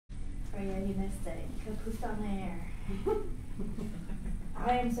Oh yeah, you missed it. You pooped on the air.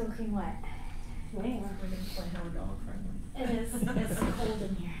 I am soaking wet. Yeah. We're going to play how dog friendly. It's cold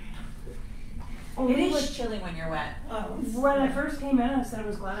in here. It is chilly when you're wet. When I first came in, I said I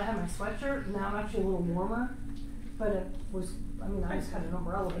was glad I had my sweatshirt. Now I'm actually a little warmer. But it was, I mean, I just had an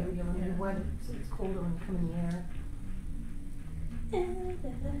umbrella, but when you're wet, it's colder when you come in the air.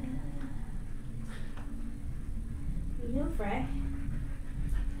 You doing, Frank?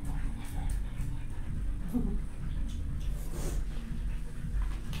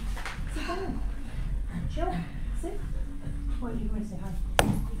 Sit down. Chill. Sit. What, you want to say hi?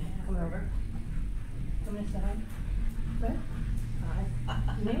 Come over. Come in and say hi. Good? Hi.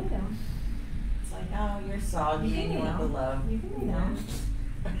 Lay down. It's like, oh, you're soggy and you want the love. You can lay down.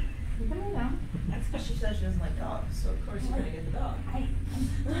 You can lay down. That's because she says she doesn't like dogs, so of course you're going to get the dog.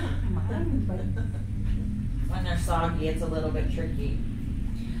 When they're soggy, it's a little bit tricky.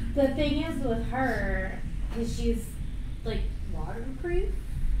 The thing is with her, is she's like waterproof.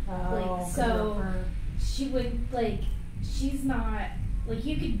 Like, so she would like, she's not, like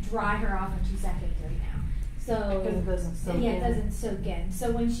you could dry her off in 2 seconds right now. So Because it doesn't soak in. Yeah, it doesn't soak in.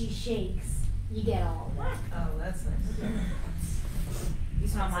 So when she shakes, you get all of that. Oh, that's nice. You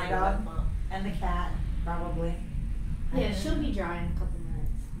smell my dog and the cat, probably. Yeah, she'll be dry in a couple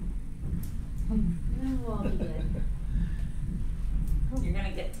minutes. Then we'll all be good. You're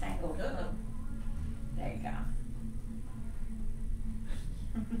gonna get tangled. Uh-oh. There you go.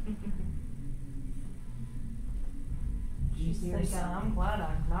 She's thinking, I'm glad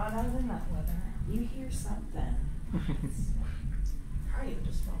I'm not out in that weather. You hear something. Probably even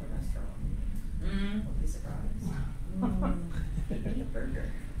just smell the restaurant. I'll be surprised. Eat a burger.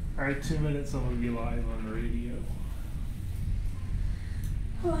 All right, 2 minutes and we'll be live on the radio.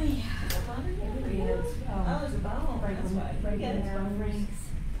 Oh yeah. Oh, there's a bone. That's why.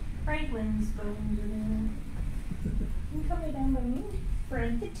 Franklin's bones are there. You come lay down by me.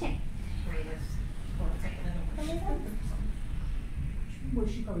 Frank the tank. Come lay down. Well,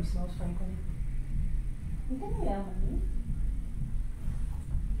 she probably smells Franklin. You can lay down by me.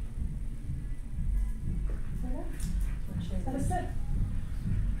 Have a sip.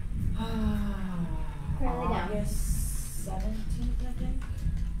 Fairly down. August 17th, I think.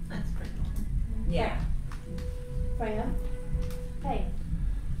 That's pretty normal. Yeah. Freya. Hey. Yeah,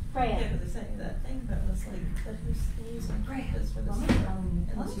 Freya. because they say that thing that was like, that who's using practice for the Mama, summer. um,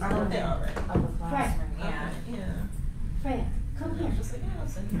 Unless you upper- lived there already. Upperclassmen, yeah. Yeah. Freya. Come I here. was just like, yeah, I'll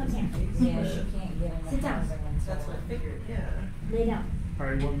send you Come some here. dates. Yeah, she can't get in the Sit down. housing until. That's what I figured, yeah. Lay down. All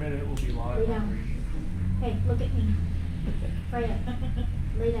right, 1 minute we'll be live Lay on the down. radio. Hey, look at me. Freya.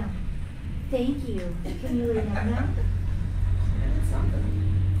 Lay down. Thank you. Can you lay down now? And it's something.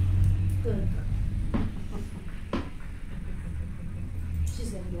 Good. She's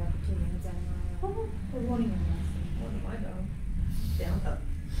gonna be up for 2 minutes anyway. It won't even last. One of my dog. Down up.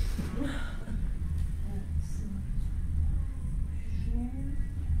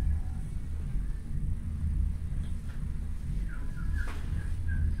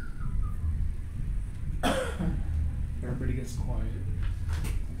 Everybody gets quiet.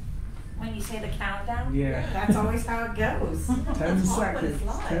 When you say the countdown? Yeah. That's always how it goes. 10 But it's seconds.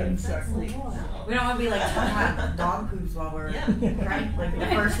 live. 10 That's seconds. like, no. We don't want to be like talking about dog poops while we're Yeah. right. Like the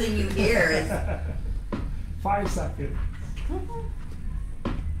first thing you hear is 5 seconds.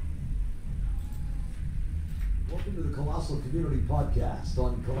 Welcome to the Colossal Community Podcast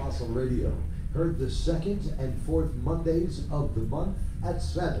on Colossal Radio. Heard the second and fourth Mondays of the month at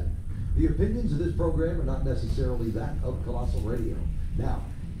 7. The opinions of this program are not necessarily that of Colossal Radio. Now,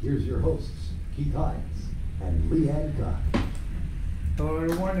 here's your hosts, Keith Hines and Lee Hancock. Hello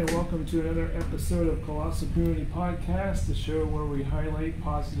everyone and welcome to another episode of Colossal Community Podcast, the show where we highlight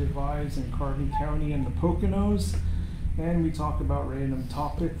positive vibes in Carbon County and the Poconos, and we talk about random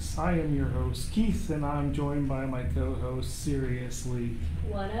topics. I am your host, Keith, and I'm joined by my co-host, SiriusLee.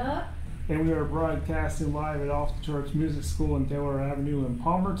 What up? And we are broadcasting live at Off the Charts Music School in Taylor Avenue in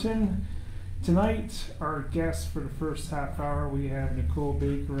Palmerton. Tonight, our guests for the first half hour, we have Nicole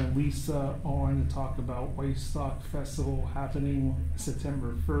Baker and Lisa on to talk about Weisstock Festival happening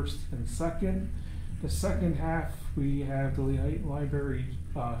September 1st and 2nd. The second half, we have the Lehighton Library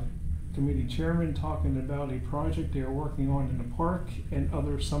Committee Chairman talking about a project they are working on in the park and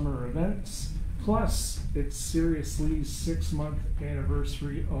other summer events. Plus, it's SiriusLee's 6-month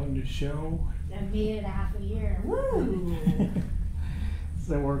anniversary on the show. I made it a half a year. Woo!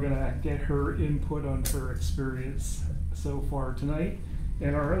 So we're gonna get her input on her experience so far tonight.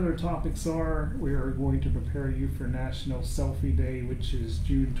 And our other topics are, we are going to prepare you for National Selfie Day, which is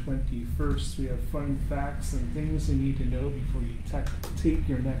June 21st. We have fun facts and things you need to know before you take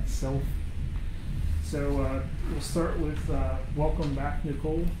your next selfie. So we'll start with welcome back,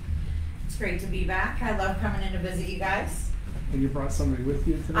 Nicole. It's great to be back. I love coming in to visit you guys. And you brought somebody with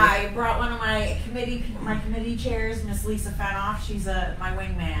you today? I brought one of my committee chairs, Miss Lisa Fanoff. She's my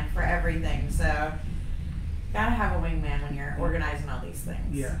wingman for everything. So gotta have a wingman when you're organizing all these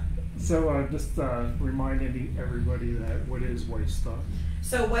things. Yeah. So just remind everybody that what is Weisstock?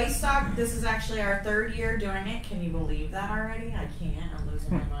 So Weisstock, this is actually our 3rd year doing it. Can you believe that already? I can't. I'm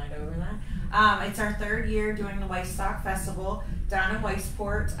losing my mind over that. It's our 3rd year doing the Weisstock Festival down in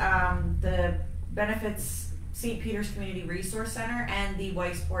Weisport. The benefits St. Peter's Community Resource Center and the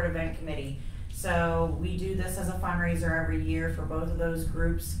Weisport Event Committee. So we do this as a fundraiser every year for both of those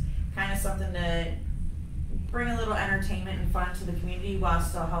groups. Kind of something to bring a little entertainment and fun to the community while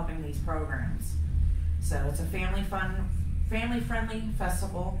still helping these programs. So it's a family-friendly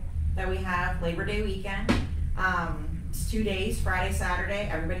festival that we have Labor Day weekend. It's 2 days, Friday, Saturday.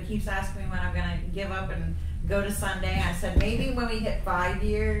 Everybody keeps asking me when I'm gonna give up and go to Sunday. I said maybe when we hit 5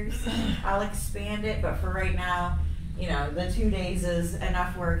 years, I'll expand it. But for right now, you know, the 2 days is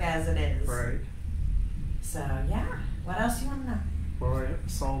enough work as it is. Right. So yeah, what else you want to know? Well, I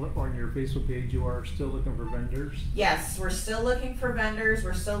saw that on your Facebook page you are still looking for vendors. Yes, we're still looking for vendors.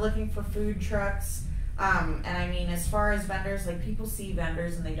 We're still looking for food trucks. And I mean, as far as vendors, like people see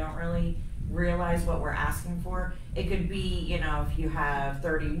vendors and they don't really realize what we're asking for. It could be, you know, if you have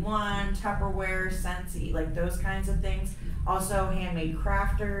 31, Tupperware, Scentsy, like those kinds of things. Also handmade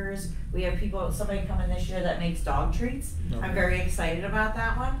crafters. We have somebody coming this year that makes dog treats. Okay. I'm very excited about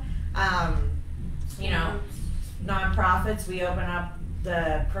that one. You know, nonprofits, we open up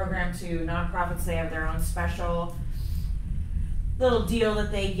the program to nonprofits. They have their own special little deal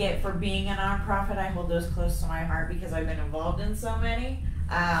that they get for being a nonprofit. I hold those close to my heart because I've been involved in so many.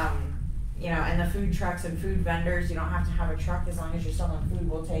 You know, and the food trucks and food vendors, you don't have to have a truck as long as you're selling food,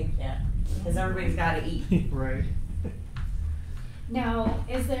 we'll take it. Because everybody's got to eat. Right. Now,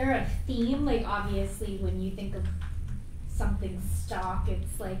 is there a theme? Like, obviously, when you think of something stock,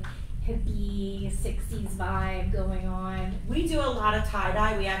 it's like hippie 60s vibe going on. We do a lot of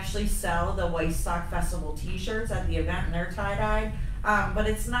tie-dye. We actually sell the Weisstock Festival t-shirts at the event, and they're tie-dyed. But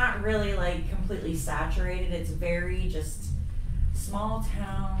it's not really like completely saturated. It's very just small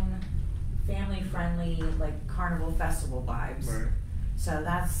town, family friendly, like carnival festival vibes. Right. So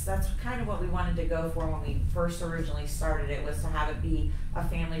that's kind of what we wanted to go for when we first originally started it, was to have it be a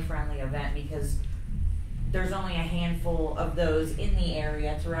family friendly event, because there's only a handful of those in the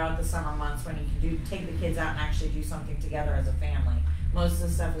area throughout the summer months when you can take the kids out and actually do something together as a family. Most of the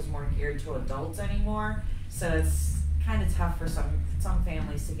stuff is more geared to adults anymore, so it's kind of tough for some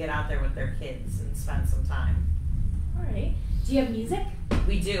families to get out there with their kids and spend some time. All right. Do you have music?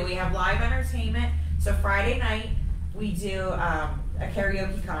 We do. We have live entertainment. So Friday night we do a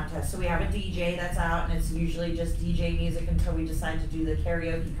karaoke contest. So we have a DJ that's out, and it's usually just DJ music until we decide to do the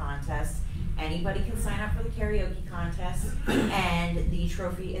karaoke contest. Anybody can sign up for the karaoke contest, and the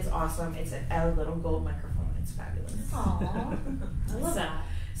trophy is awesome. It's a little gold microphone. It's fabulous. Aww. I love that.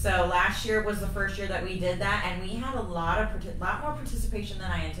 So last year was the first year that we did that, and we had a lot more participation than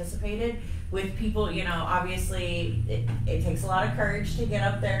I anticipated. With people, you know, obviously it takes a lot of courage to get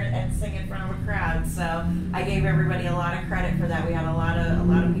up there and sing in front of a crowd. So I gave everybody a lot of credit for that. We had a lot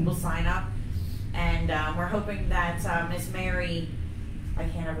of people sign up, and we're hoping that Miss Mary, I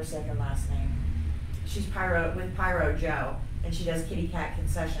can't ever say her last name. She's with Pyro Joe, and she does kitty cat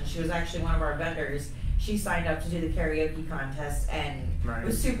concessions. She was actually one of our vendors. She signed up to do the karaoke contest and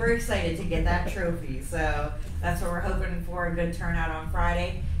was super excited to get that trophy. So that's what we're hoping for, a good turnout on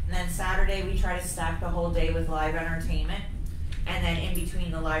Friday. And then Saturday we try to stack the whole day with live entertainment. And then in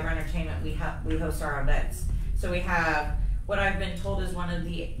between the live entertainment we host our events. So we have what I've been told is one of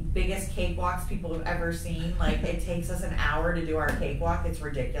the biggest cakewalks people have ever seen. Like, it takes us an hour to do our cakewalk. It's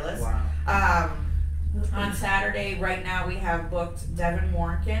ridiculous. Wow. On Saturday right now we have booked Devin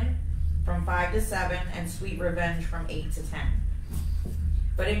Warnkin from 5 to 7 and Sweet Revenge from 8 to 10.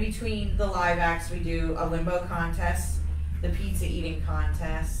 But in between the live acts we do a limbo contest, the pizza eating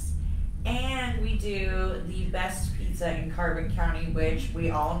contest, and we do the best pizza in Carbon County, which we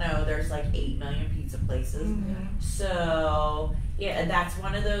all know there's like 8 million pizza places. Mm-hmm. So yeah, that's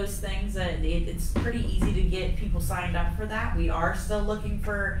one of those things that it's pretty easy to get people signed up for that. We are still looking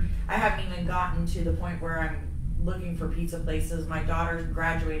for, I haven't even gotten to the point where I'm looking for pizza places. My daughter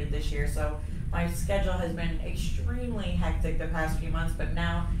graduated this year, so my schedule has been extremely hectic the past few months, but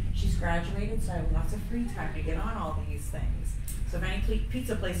now she's graduated, so I have lots of free time to get on all these things. So if any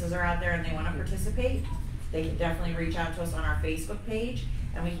pizza places are out there and they want to participate, they can definitely reach out to us on our Facebook page,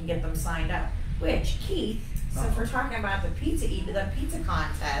 and we can get them signed up. Which, Keith, since we're talking about the pizza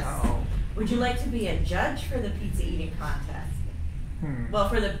contest, would you like to be a judge for the pizza eating contest? Well,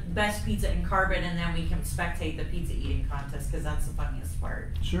 for the best pizza in Carbon, and then we can spectate the pizza eating contest, because that's the funniest part.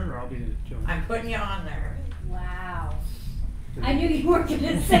 Sure, I'll be the judge. I'm putting you on there. Wow. I knew you weren't going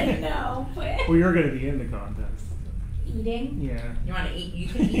to say no, but... Well, you're going to be in the contest. Eating? Yeah. You want to eat? You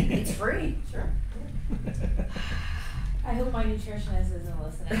can eat. It's free. Sure. I hope my nutritionist isn't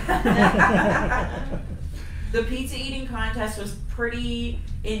listening. The pizza eating contest was pretty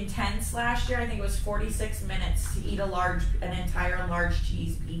intense last year. I think it was 46 minutes to eat an entire large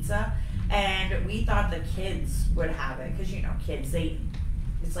cheese pizza, and we thought the kids would have it, because kids,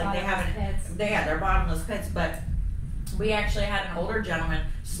 it's like they're bottomless pits. But we actually had an older gentleman,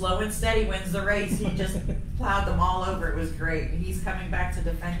 slow and steady wins the race. He just plowed them all over. It was great. He's coming back to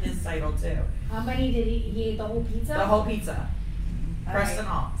defend his title too. How many did he ate the whole pizza? The whole pizza, crust and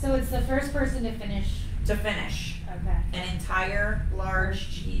all. So it's the first person to finish. Okay. An entire large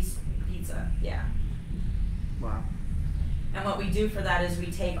cheese pizza. Yeah. Wow. And what we do for that is we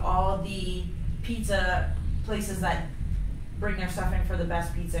take all the pizza places that bring their stuff in for the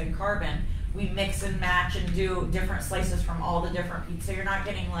best pizza in Carbon. We mix and match and do different slices from all the different pizzas. So you're not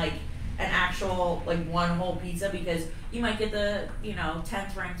getting like an actual one whole pizza, because you might get the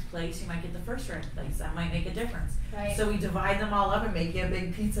 10th ranked place, you might get the first ranked place. That might make a difference. Right. So we divide them all up and make you a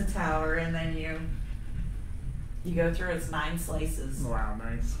big pizza tower, and then you go through its 9 slices. Wow,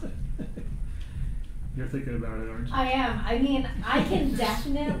 nice. You're thinking about it, aren't you? I am. I mean, I can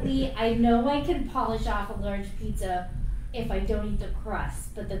definitely, I know I can polish off a large pizza if I don't eat the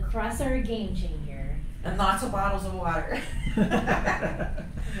crust, but the crusts are a game changer. And lots of bottles of water. Ready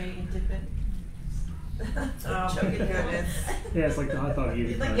to dip it? Oh, goodness. Yeah, it's like the hot dog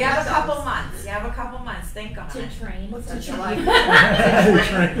eating. You have a couple months. Think on To it. train. What's To it train. like?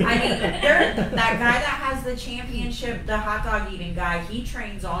 I mean, that guy that has the championship, the hot dog eating guy, he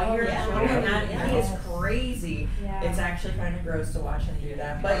trains all year long, and he is crazy. Yeah. It's actually kind of gross to watch him do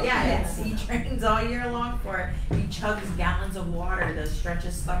that, but yeah, he trains all year long for it. He chugs gallons of water to stretch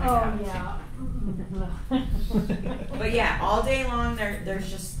his stomach out. yeah. But yeah, all day long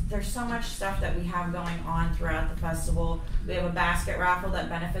there's so much stuff that we have going on throughout the festival. We have a basket raffle that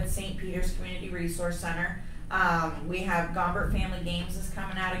benefits St. Peter's Community Resource Center. We have Gombert Family Games is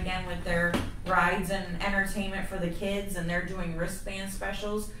coming out again with their rides and entertainment for the kids, and they're doing wristband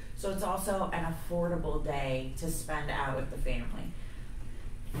specials. So it's also an affordable day to spend out with the family.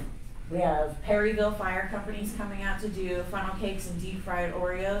 We have Perryville Fire Company's coming out to do funnel cakes and deep fried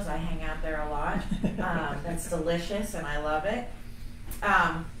Oreos. I hang out there a lot. That's delicious and I love it.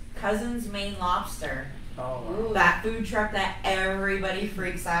 Cousin's Maine Lobster. Oh, That food truck that everybody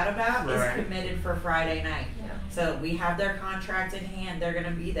freaks out about Right. is committed for Friday night. Yeah. So we have their contract in hand. They're going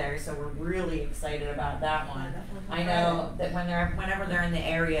to be there. So we're really excited about that one. I know that whenever they're in the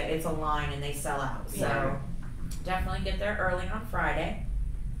area, it's a line and they sell out. So Yeah. definitely get there early on Friday.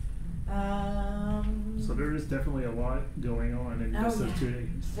 So there is definitely a lot going on in just those 2 days.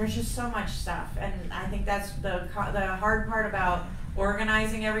 There's just so much stuff, and I think that's the hard part about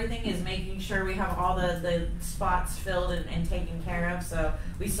organizing everything is making sure we have all the spots filled and taken care of. So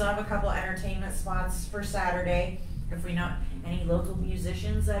we still have a couple entertainment spots for Saturday. If we know any local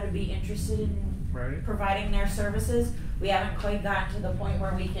musicians that would be interested in providing their services, we haven't quite gotten to the point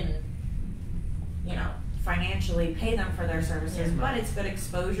where we can, financially pay them for their services, but it's good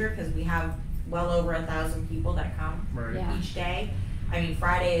exposure because we have well over 1,000 people that come Yeah. each day. I mean,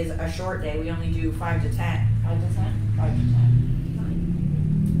 Friday is a short day. We only do 5 to 10. 5 to 10? 5 to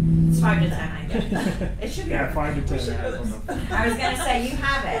 10. It's 5 to 10, I guess. It should be. Yeah, 5 to 10 has on the. I was going to say, you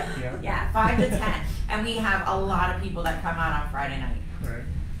have it. Yeah. 5 to 10. And we have a lot of people that come out on Friday night. Right.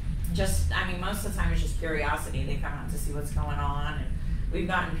 Most of the time it's just curiosity. They come out to see what's going on. And we've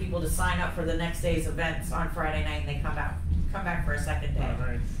gotten people to sign up for the next day's events on Friday night, and they come back for a second day. Oh,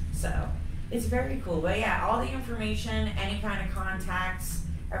 nice. So it's very cool. But yeah, all the information, any kind of contacts,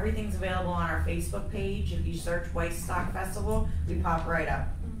 everything's available on our Facebook page. If you search Weisstock Festival, we pop right up.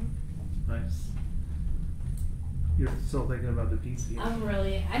 Nice. You're still thinking about the pizza. I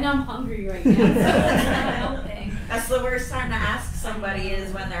know I'm hungry right now, so it's not helping. That's the worst time to ask somebody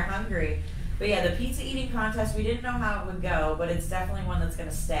is when they're hungry. But yeah, the pizza eating contest, we didn't know how it would go, but it's definitely one that's going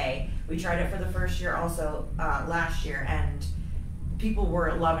to stay. We tried it for the first year also last year, and people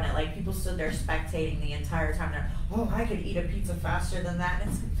were loving it. Like, people stood there spectating the entire time. They're, I could eat a pizza faster than that.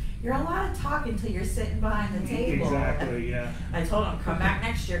 And you're allowed to talk until you're sitting behind the table. Exactly, yeah. I told him, come back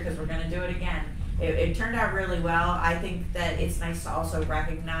next year because we're going to do it again. It turned out really well. I think that it's nice to also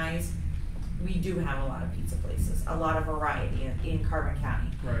recognize we do have a lot of pizza places, a lot of variety in Carbon County.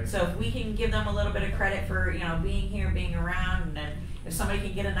 Right. So if we can give them a little bit of credit for, being here, being around, and then if somebody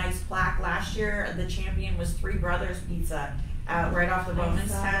can get a nice plaque. Last year, the champion was Three Brothers Pizza out right off the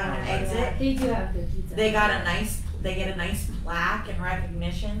Bowmanstown exit. They do have good pizza. They get a nice plaque and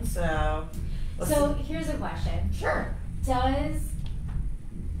recognition. So here's a question. Sure.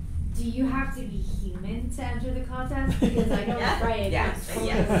 Do you have to be human to enter the contest? Because I know Brian. Yes.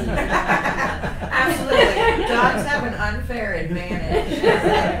 Totally Absolutely. Dogs have an unfair advantage.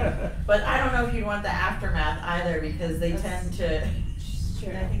 But I don't know if you'd want the aftermath either because they tend to.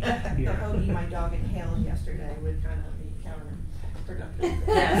 Sure. I think the hoagie my dog inhaled yesterday would kind of be counterproductive.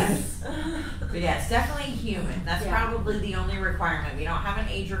 Yes. But yeah, it's definitely human. That's probably the only requirement. We don't have an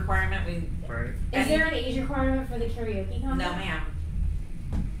age requirement. Right. Is there an age requirement for the karaoke contest? No, ma'am.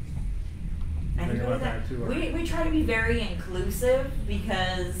 We try to be very inclusive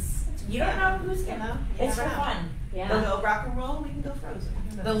because you don't know who's gonna. It's for fun. Yeah. We'll go rock and roll. We can go Frozen.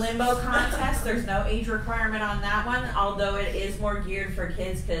 The limbo contest, there's no age requirement on that one, although it is more geared for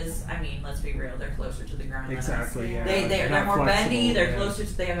kids because, let's be real, they're closer to the ground exactly, than us. Yeah. They're more bendy, they're yeah. closer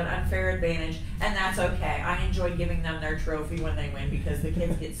to, they have an unfair advantage, and that's okay. I enjoy giving them their trophy when they win because the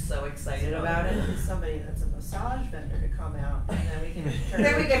kids get so excited about it. Somebody that's a massage vendor to come out, and then we can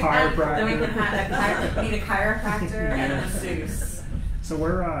need a chiropractor and a masseuse. So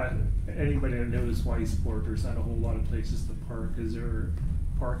we're anybody that knows Weisstock, there's not a whole lot of places to park. Is there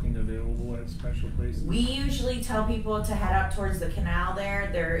parking available at special places? We usually tell people to head up towards the canal there.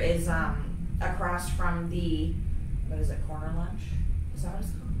 There is across from the, Corner Lunch? Is that what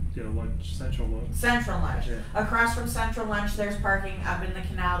it's called? Yeah, lunch, Central Lunch. Central Lunch. Yeah. Across from Central Lunch, there's parking. Up in the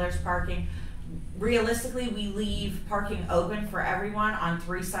canal, there's parking. Realistically, we leave parking open for everyone on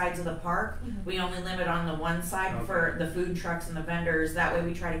 3 sides of the park. Mm-hmm. We only limit on the one side for the food trucks and the vendors. That way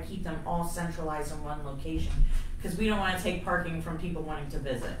we try to keep them all centralized in one location because we don't want to take parking from people wanting to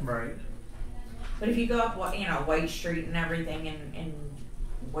visit. Right. But if you go up, White Street and everything in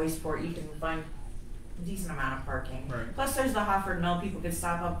Weisstock, you can find a decent amount of parking. Right. Plus there's the Hofford Mill. People could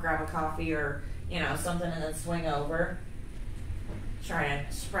stop up, grab a coffee or, something and then swing over. Try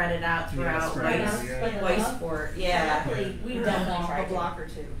to spread it out throughout Weisstock. Yeah, we definitely try a block or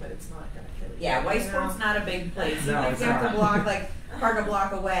two, but it's not gonna kill you. Yeah, Weisstock's not a big place. No, Even if you have to park a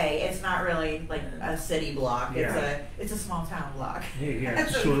block away, it's not really like a city block. Yeah. It's a small town block. Yeah,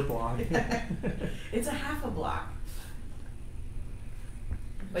 it's a short block. It's a half a block.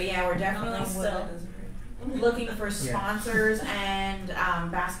 But yeah, we're definitely still looking for sponsors and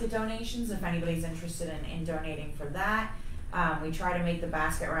basket donations if anybody's interested in donating for that. We try to make the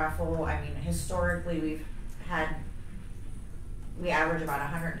basket raffle. Historically we average about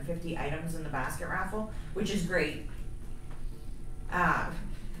 150 items in the basket raffle, which is great. I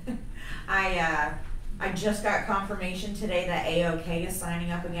just got confirmation today that AOK is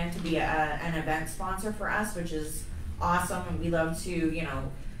signing up again to be an event sponsor for us, which is awesome. And we love to,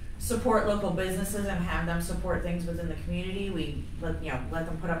 support local businesses and have them support things within the community. We let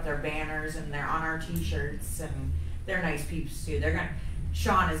them put up their banners and they're on our t-shirts and they're nice peeps too.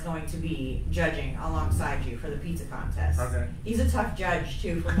 Sean is going to be judging alongside you for the pizza contest. Okay. He's a tough judge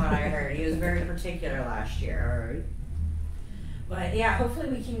too, from what I heard. He was very particular last year. All right. But yeah, hopefully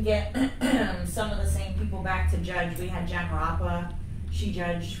we can get some of the same people back to judge. We had Jen Rappa, she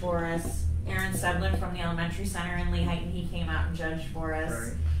judged for us. Aaron Sedlin from the elementary center in Lehighton, he came out and judged for us.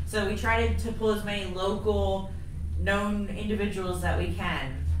 Right. So we tried to pull as many local, known individuals that we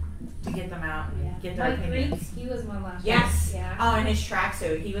can to get them out and get their Mike opinions. Reeves, he was one last year. Yes. Yeah. Oh, and his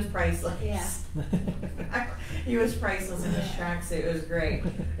tracksuit, he was priceless. Yeah. He was priceless in his tracksuit. It was great.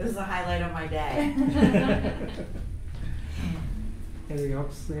 It was the highlight of my day. Anything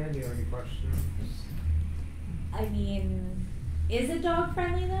else, Stan? Do you have any questions? Is it dog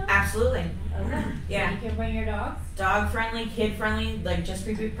friendly though? Absolutely. Okay. Yeah. So you can bring your dogs? Dog friendly, kid friendly. Just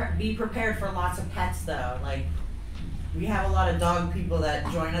be prepared for lots of pets though. We have a lot of dog people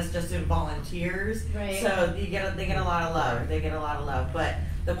that join us just as volunteers. Right. So they get a lot of love. They get a lot of love. But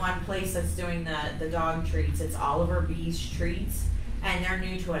the one place that's doing the dog treats, it's Oliver B's Treats. And they're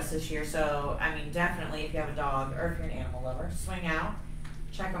new to us this year. So, definitely if you have a dog or if you're an animal lover, swing out.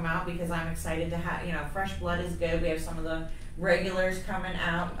 Check them out because I'm excited to have, Fresh Blood is good. We have some of the regulars coming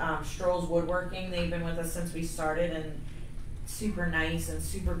out. Stroll's Woodworking, they've been with us since we started and super nice and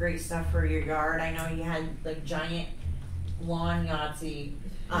super great stuff for your yard. I know he had giant lawn Yahtzee.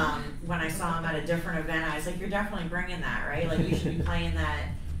 When I saw him at a different event, I was like, you're definitely bringing that, right? You should be playing that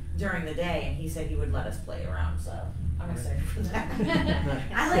during the day, and he said he would let us play around. So I'm excited for that.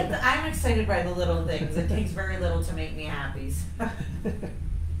 I'm excited by the little things. It takes very little to make me happy. So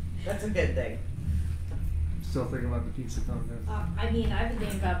that's a good thing. Still thinking about the pizza contest. I mean, I've been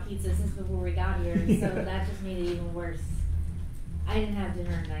thinking about pizza since before we got here, so that just made it even worse. I didn't have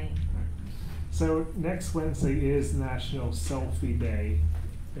dinner tonight. So next Wednesday is National Selfie Day,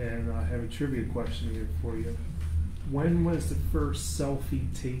 and I have a trivia question here for you. When was the first selfie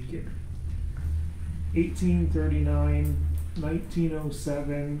taken? 1839,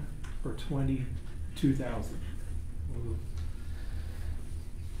 1907, or 2000?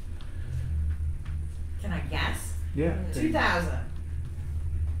 Can I guess? Yeah. 2000.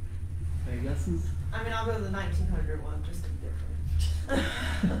 Any guesses? I mean, I'll go to the 1900 one, just to be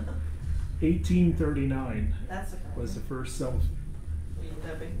different. 1839 That's okay. was the first selfie.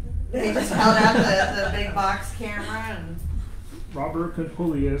 They just held out the big box camera and. Robert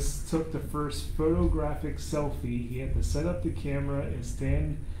Capulius took the first photographic selfie. He had to set up the camera and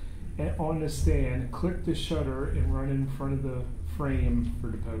stand on the stand, click the shutter, and run in front of the frame for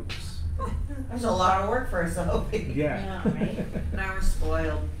the pose. There's a lot of work for a selfie. Yeah. Yeah, right? Now we're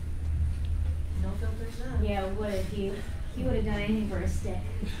spoiled. No filters now. Yeah, what if he would have done anything for a stick?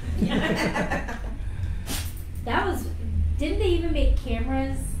 That was, didn't they even make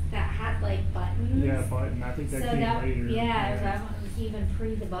cameras that had like buttons? Yeah, button. I think that came later. Yeah, that one was even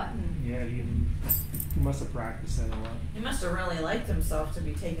pre the button. Yeah, he must have practiced that a lot. He must have really liked himself to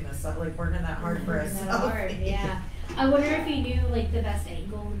be taking a selfie, like working that hard for a Working that selfie. hard, yeah. I wonder if he knew like the best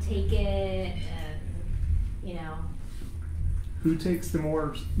angle to take it, and you know. Who takes the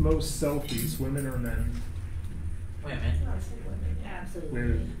most selfies, women or men? Women. Absolutely.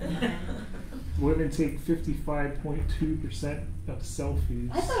 Women. Women take 55.2% of selfies.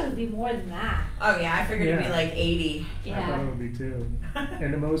 I thought it would be more than that. Oh yeah, I figured it'd be like 80. I thought Yeah. it would be too.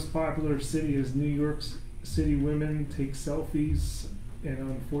 And the most popular city is New York City. Women take selfies, and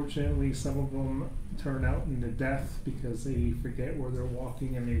unfortunately some of them turn out into death because they forget where they're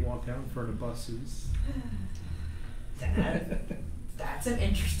walking and they walk out in front of buses. That's an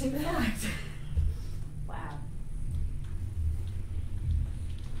interesting fact. Wow.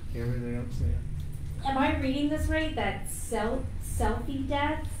 Everything else, yeah. Am I reading this right? That selfie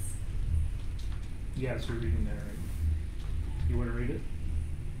deaths? Yes, you're reading that right. You want to read it?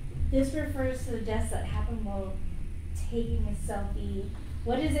 This refers to the deaths that happen while taking a selfie.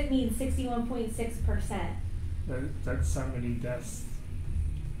 What does it mean, 61.6%? That's how many deaths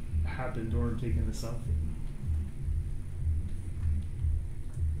happen during taking the selfie.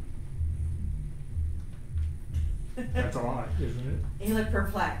 That's a lot, isn't it? You look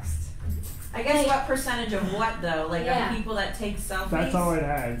perplexed. I guess what percentage of what though? Like Yeah. of people that take selfies? That's all it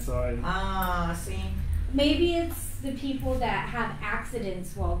had, so I... Ah, see? Maybe it's the people that have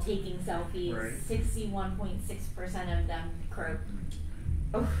accidents while taking selfies. Right. 61.6% of them croak.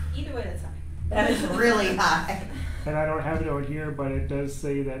 Oh, Either way, that's high. that is really high. And I don't have it on here, but it does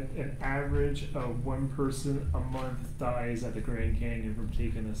say that an average of one person a month dies at the Grand Canyon from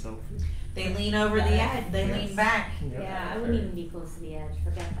taking a selfie. They lean over the edge. They Yes. lean back. Yep. Yeah, I wouldn't even be close to the edge.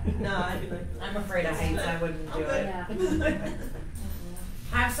 Forget that. No, I'd be like, I'm afraid of heights. I wouldn't do it. Yeah.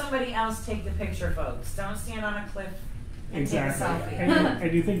 Have somebody else take the picture, folks. Don't stand on a cliff and Exactly. take a selfie.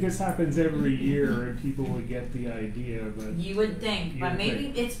 And you think this happens every year and people would get the idea, but... You would think, You but would maybe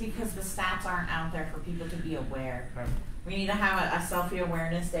think. it's because the stats aren't out there for people to be aware. um, We need to have a selfie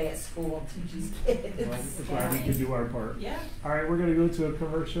awareness day at school to teach these kids. well, I'm glad we can do our part. yeah. All right, we're going to go to a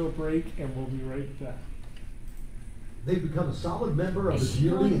commercial break and we'll be right back. They've become a solid member of Is the she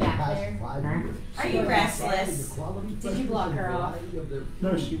community in the going back past there? 5 years. Are you restless? Did you block her off?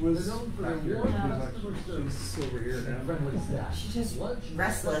 No, she was They're known for their back here. warm She was customer like- service she's over here and now. friendly staff. She's just Lunch,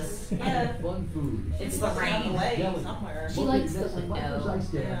 restless. Yeah. fun food. It's the rain. Deli. Somewhere. She likes the Located next to Piper's window. Ice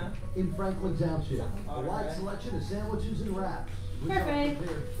Dam Yeah. in Franklin Township. A All wide right. selection of sandwiches and wraps. which are Perfect.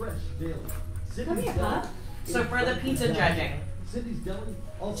 prepared fresh daily. Come here, pup. So for the pizza judging, Cindy's Deli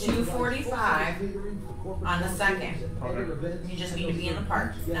also $2.45 catering for corporate on the functions 2nd. and other events You just and need to be in the those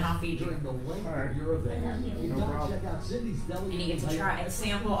park, guests and I'll feed you. during the length All right. of your event. I love you. You No gotta problem. check out Cindy's Deli. and you get to try and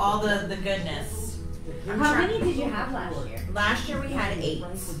sample all the goodness. I'm How trying- many did you have last year? Last year we had 8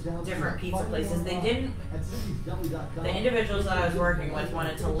 different pizza places. They didn't. The individuals that I was working with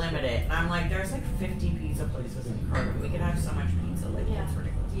wanted to limit it, and I'm like, there's like 50 pizza places in Carter. We could have so much pizza, like Yeah. it's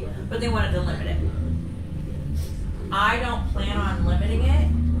ridiculous. But they wanted to limit it. I don't plan on limiting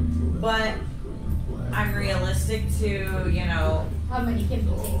it, but I'm realistic to, How many can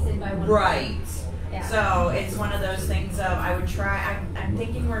be tasted by one right. Yeah. So it's one of those things of I would try. I'm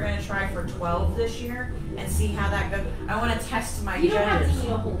thinking we're gonna try for 12 this year and see how that goes. I want to test my You don't have judges. to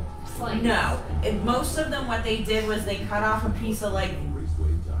eat a whole slice. No, most of them what they did was they cut off a piece of like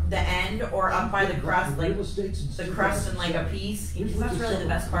the end or up by the crust, like the crust and like a piece. Because that's really the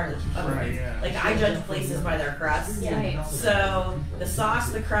best part of the Right, pizza. yeah. Like I judge places by their crust. Right. So the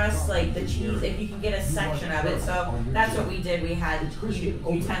sauce, the crust, like the cheese, if you can get a section of it. So that's what we did. We had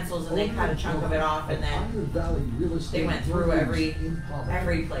utensils and they cut a chunk of it off and then they went through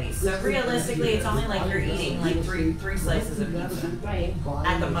every place. So realistically, it's only like you're eating like three slices of pizza Right.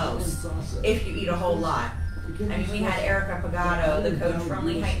 at the most, if you eat a whole lot. I mean, we had Erica Pagato, the coach from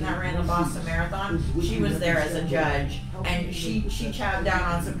Lehighton that ran the Boston Marathon. She was there as a judge, and she chowed down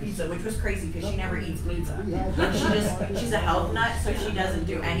on some pizza, which was crazy because she never eats pizza. And she's a health nut, so she doesn't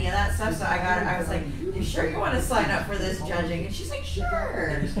do any of that stuff. So I was like, "You sure you want to sign up for this judging?" And she's like, "Sure."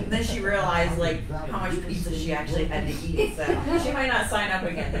 And then she realized like how much pizza she actually had to eat, so she might not sign up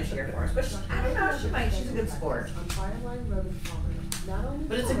again this year for us. But I don't know, she might. She's a good sport.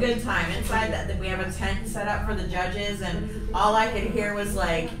 But it's a good time. Inside that we have a tent set up for the judges, and all I could hear was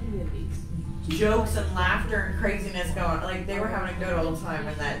like jokes and laughter and craziness going. Like they were having a good old time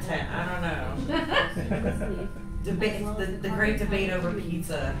in that tent. I don't know. Debate, the great debate over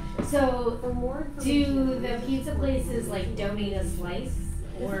pizza. So, do the pizza places like donate a slice,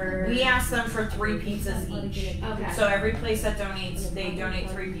 or We asked them for 3 pizzas each. Okay. So every place that donates, they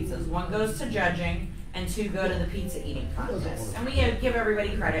donate 3 pizzas. 1 goes to judging, and 2 go to the pizza eating contest. And we give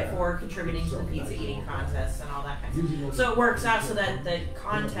everybody credit for contributing to the pizza eating contest and all that kind of stuff. So it works out so that the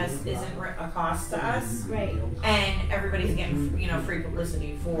contest isn't a cost to us, right? and everybody's getting free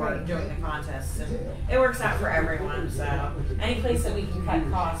publicity for doing the contest, and it works out for everyone. So any place that we can cut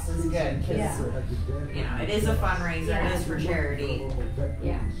costs is good because it is a fundraiser, it is for charity.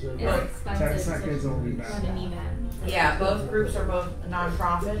 Yeah, it's 10 expensive seconds to will be back. run an event. Yeah, both groups are both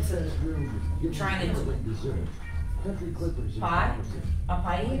nonprofits and trying to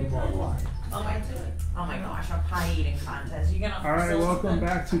pie eating contest. Oh my gosh, a pie eating contest. You're gonna. All right, welcome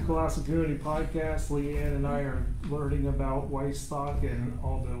back to Colossal Community Podcast. Leanne and I are learning about Weisstock and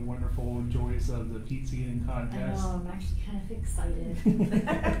all the wonderful joys of the pizza eating I contest. know, I'm actually kind of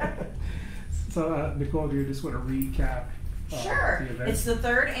excited. So, Nicole, do you just want to recap? Sure. The event? It's the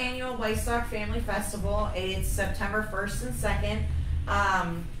 3rd annual Weisstock Family Festival. It's September 1st and 2nd.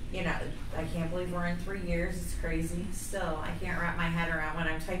 I can't believe we're in 3 years. It's crazy. Still, I can't wrap my head around when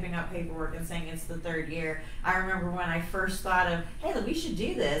I'm typing up paperwork and saying it's the 3rd year. I remember when I first thought of, hey, we should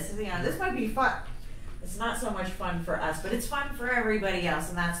do this. This might be fun. It's not so much fun for us, but it's fun for everybody else,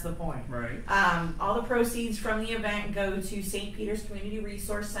 and that's the point. Right. All the proceeds from the event go to St. Peter's Community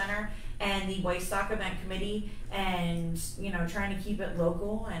Resource Center and the Weisstock Event Committee, and trying to keep it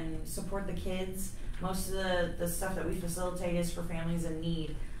local and support the kids. Most of the stuff that we facilitate is for families in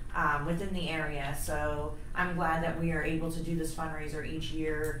need within the area. So I'm glad that we are able to do this fundraiser each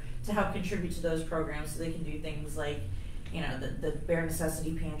year to help contribute to those programs, so they can do things like the Bare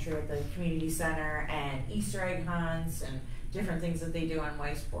Necessity Pantry at the community center and Easter egg hunts and different things that they do on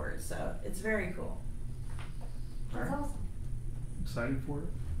Weisport. So it's very cool. That's awesome. Excited for it?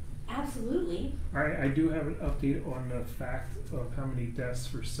 Absolutely. All right, I do have an update on the fact of how many deaths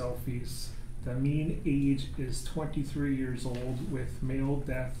for selfies. The mean age is 23 years old, with male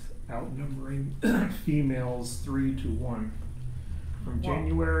death outnumbering females 3 to 1. From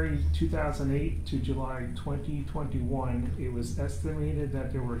January 2008 to July 2021, it was estimated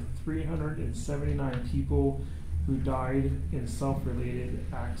that there were 379 people who died in selfie-related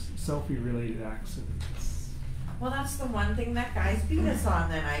accidents. Well, that's the one thing that guys beat us on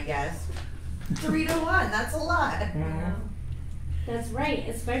then, I guess. 3 to 1, that's a lot. Mm-hmm. That's right,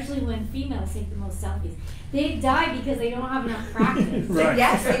 especially when females take the most selfies. They die because they don't have enough practice. Right.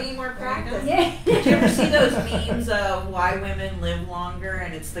 Yes, they need more practice. Yeah. Did you ever see those memes of why women live longer,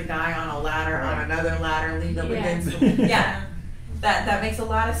 and it's the guy on a ladder on another ladder leaned up against the Yeah. That makes a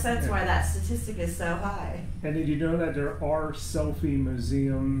lot of sense why that statistic is so high. And did you know that there are selfie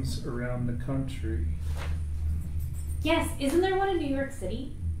museums around the country? Yes, isn't there one in New York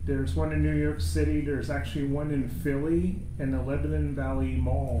City? There's one in New York City, there's actually one in Philly, and the Lebanon Valley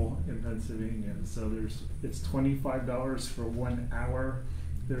Mall in Pennsylvania. So it's $25 for 1 hour.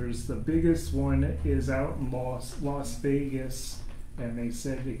 There's the biggest one is out in Las Vegas, and they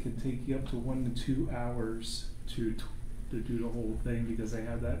said it could take you up to 1 to 2 hours to do the whole thing because they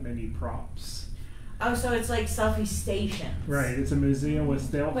have that many props. Oh, so it's like selfie stations. Right, it's a museum with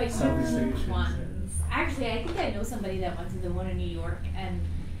selfie stations. Ones. Actually, I think I know somebody that went to the one in New York, and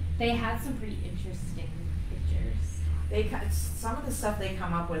they had some pretty interesting pictures. Some of the stuff they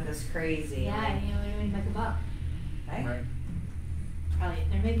come up with is crazy. Yeah, and you don't even make them up. Right? Right. Probably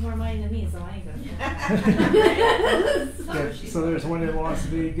they're making more money than me, so I ain't gonna. Yeah, so there's one in Las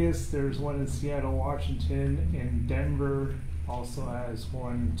Vegas, there's one in Seattle, Washington, and Denver also has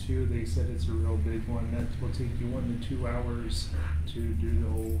one too. They said it's a real big one that will take you 1 to 2 hours to do the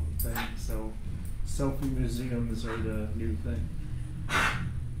whole thing. So selfie museums are the new thing.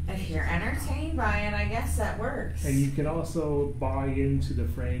 If you're entertained by it, I guess that works. And you can also buy into the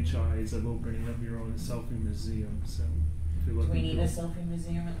franchise of opening up your own selfie museum. So if you're Do looking we need for a selfie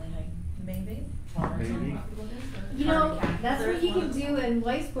museum at Lehighton? Maybe. Maybe. You know, Hard cap. that's what There's you can one. do in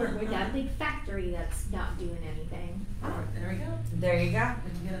Weisstock with that big factory that's not doing anything. There we go. There you go.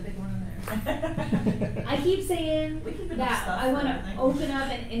 We can get a big one in there. I keep saying We keep enough that stuff I for want to everything. open up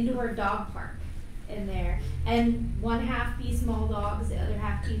an indoor dog park in there, and one half be small dogs, the other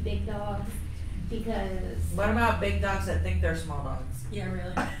half be big dogs, because What about big dogs that think they're small dogs? Yeah,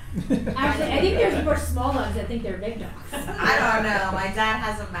 really. actually I think there's more small dogs that think they're big dogs. I don't know. My dad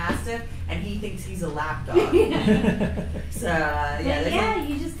has a Mastiff, and he thinks he's a lap dog. So But yeah, yeah,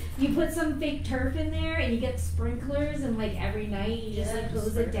 you put some fake turf in there, and you get sprinklers, and like every night you just Yeah, like just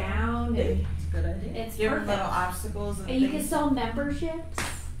close spray it it down, and It's a good idea. it's give them perfect. little obstacles and, And you can things. sell memberships. Yeah,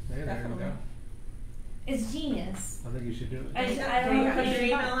 there you Definitely. go. It's genius. I think you should do it. I Put don't know your if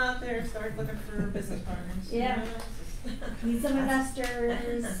email it's fun. out there, start looking for business partners. Yeah. Need some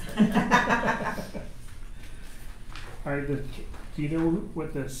investors. All right, do you know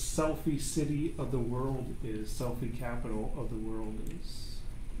what the selfie city of the world is? Selfie capital of the world is?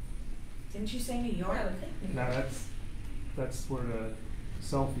 Didn't you say New York? I would think. Now that's where the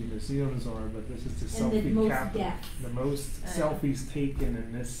selfie museums are, but this is the And the selfie most capital. deaths. The most selfies taken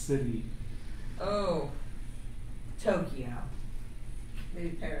in this city. Oh, Tokyo. Maybe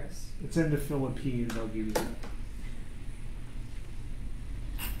Paris. It's in the Philippines. I'll give you that.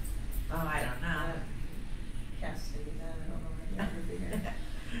 Oh, I don't know. Can't say that. I don't know my geography here.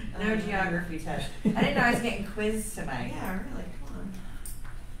 No geography test. I didn't know I was getting quizzed tonight. Yeah, really.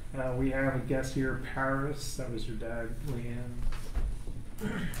 Come on. We have a guest here, Paris. That was your dad, Leanne.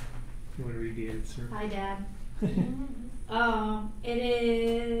 You want to read the answer? Hi, Dad. It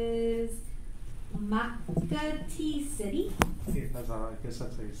is Makati City Yeah, I guess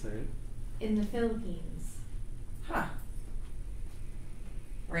that's how you say it. in the Philippines. Huh.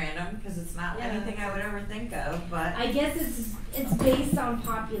 Random, because it's not Yeah. anything I would ever think of, but I guess it's based on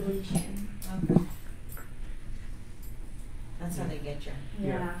population. Okay. that's how they get you.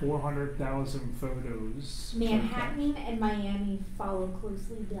 Yeah. 400,000 photos. Manhattan and Miami follow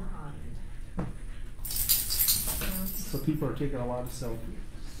closely behind. So people are taking a lot of selfies.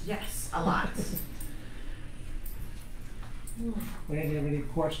 Yes, a lot. Leanne, do you have any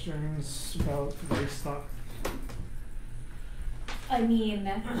questions about Weisstock? I mean,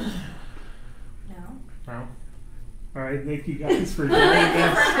 no. No? All right, thank you guys for joining Thank you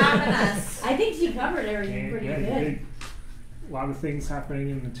for us. having us. I think she covered everything And, pretty yeah, you good. did. A lot of things happening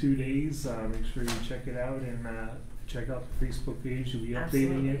in the 2 days. Make sure you check it out and check out the Facebook page. You'll be updating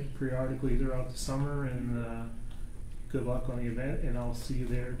Absolutely. it periodically throughout the summer. And good luck on the event. And I'll see you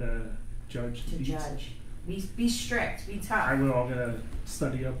there to judge the To pizza. judge. Be strict, be tough. I will. I'm gonna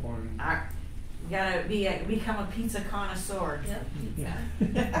study up on. You gotta become a pizza connoisseur. Yep. Yeah.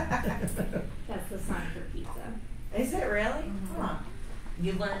 That's the sign for pizza. Is it really? Huh.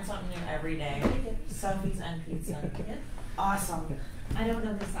 You learn something new every day. Selfies and pizza. Yeah. Awesome. I don't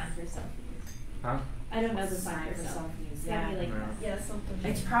know the sign for selfies. Huh? I don't know the sign for selfies. It's gotta be like No. this. Yeah, something.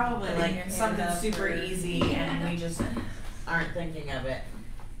 It's probably Putting your like hand something up super or- easy and we just aren't thinking of it.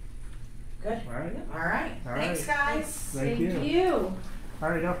 Good. All right. All right. All Thanks, right. guys. Thank you. you. All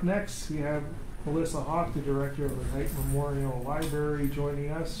right. Up next, we have Melissa Hawk, the director of the Lehighton Memorial Library, joining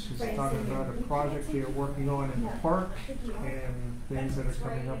us. She's Right, talking so about a project they're working on in the park and things that are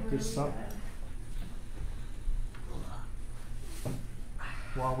coming up this summer.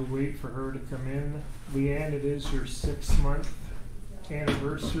 While we wait for her to come in, Leanne, it is your 6-month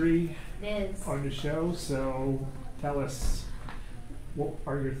anniversary It is. on the show, so tell us, what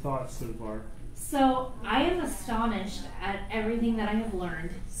are your thoughts so far? So I am astonished at everything that I have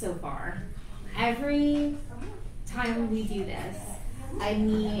learned so far. Every time we do this, I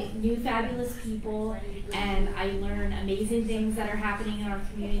meet new fabulous people and I learn amazing things that are happening in our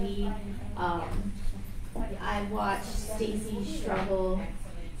community. I watch Stacy struggle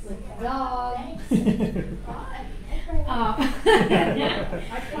with the dog. But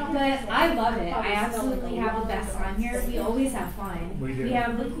I love it. I absolutely have the best time here. We always have fun. We do. We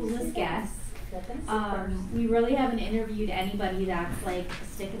have the coolest guests. We really haven't interviewed anybody that's like a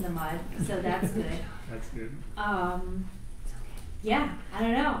stick in the mud, so that's good. That's good. Yeah, I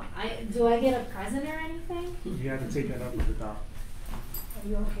don't know. Do I get a present or anything? You got to take that up with the doc. Are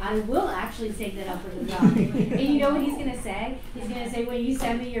you okay? I will actually take that up with the doc. And you know what he's gonna say? He's gonna say, "When you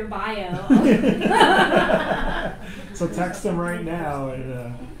send me your bio." So text him right now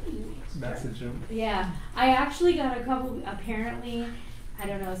and message him. Yeah, I actually got a couple. Apparently, I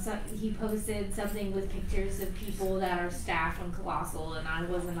don't know. He posted something with pictures of people that are staff on Colossal, and I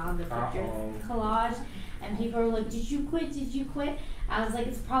wasn't on the picture collage. And people were like, "Did you quit? Did you quit?" I was like,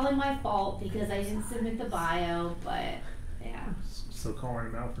 "It's probably my fault because I didn't submit the bio." But yeah. So calling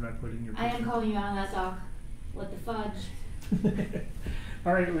him out for not putting your. I am calling you out on that, doc. What the fudge?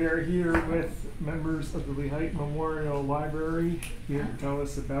 All right, we are here with members of the Lehighton Memorial Library here to tell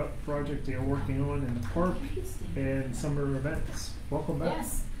us about the project they are working on in the park and summer events. Welcome back.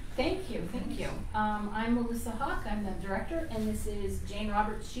 Yes, thank you, thank you. I'm Melissa Hawk, I'm the director, and this is Jane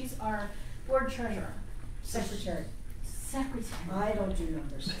Roberts. She's our board treasurer. Secretary. Secretary. I don't do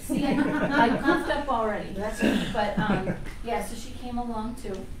numbers. See, I goofed up already. That's it. But yeah, so she came along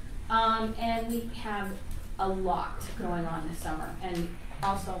too. And we have a lot going on this summer and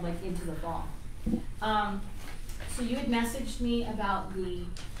also like into the fall. So you had messaged me about the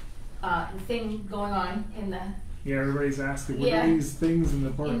thing going on in the Yeah, everybody's asking, what are these things in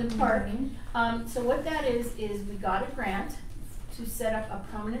the park? in the park. So what that is we got a grant to set up a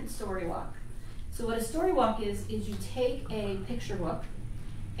permanent story walk. So what a story walk is you take a picture book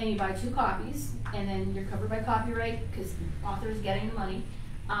and you buy 2 copies, and then you're covered by copyright because the author is getting the money.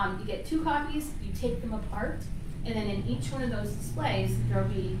 You get 2 copies, you take them apart, and then in each one of those displays there'll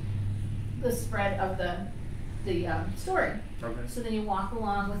be the spread of the story. Okay. So then you walk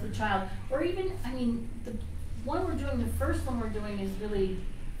along with a child, or even, I mean, the first one we're doing is really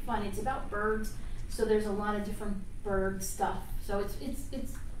fun. It's about birds, so there's a lot of different bird stuff. So it's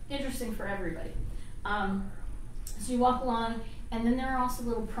interesting for everybody. So you walk along, and then there are also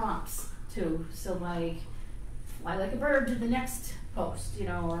little prompts too. So like, fly like a bird to the next post, you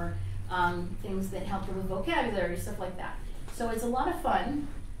know, or things that help them with vocabulary, stuff like that. So it's a lot of fun.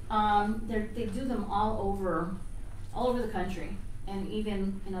 They do them all over the country, and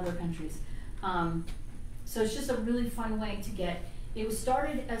even in other countries. So it's just a really fun way to get. It was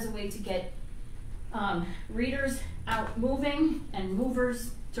started as a way to get readers out moving and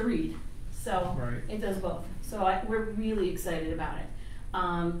movers to read. So it does both. So we're really excited about it.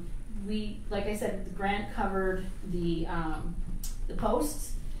 Like I said, the grant covered the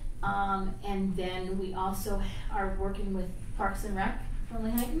posts, and then we also are working with Parks and Rec from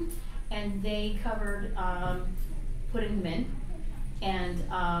Lehighton, and they covered putting them in. And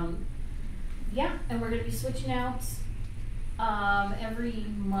and we're going to be switching out every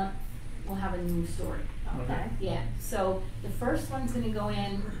month. We'll have a new story. Okay. Yeah. So the first one's going to go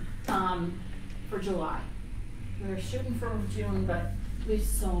in for July. We were shooting for June, but we have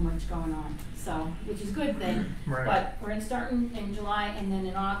so much going on. So, which is a good thing. Right. But we're going to start in July, and then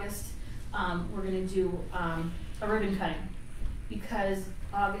in August we're going to do a ribbon cutting, because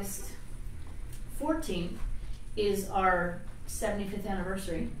August 14th is our 75th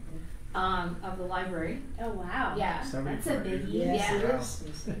anniversary of the library. Oh wow. Yeah. That's a biggie. Yes, it Yeah.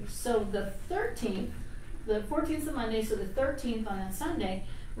 is. So the 14th is a Monday, so the 13th on that Sunday,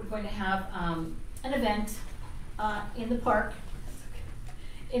 we're going to have an event in the park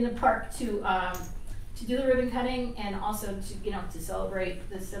to do the ribbon cutting, and also to celebrate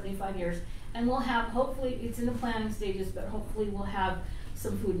the 75 years. And we'll have, hopefully, it's in the planning stages, but hopefully we'll have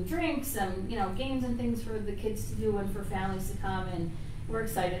some food and drinks, some games and things for the kids to do and for families to come, and we're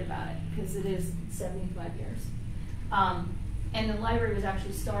excited about it because it is 75 years. And the library was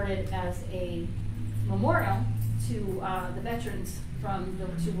actually started as a memorial to the veterans from the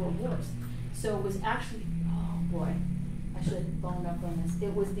 2 World Wars. So it was actually, oh boy, I should have boned up on this.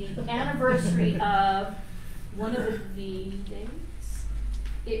 It was the anniversary of one of the V-Days.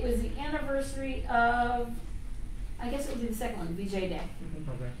 It was the anniversary of, I guess it would be the second one, VJ Day.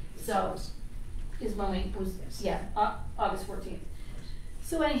 Okay. So is when we was, August 14th.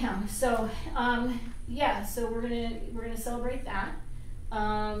 So anyhow, so so we're gonna celebrate that.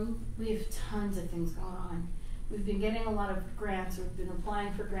 We have tons of things going on. We've been getting a lot of grants. We've been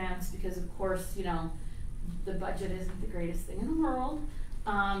applying for grants because, of course, the budget isn't the greatest thing in the world.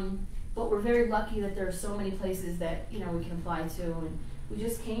 But we're very lucky that there are so many places that we can apply to. And we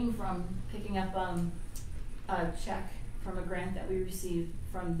just came from picking up a check from a grant that we received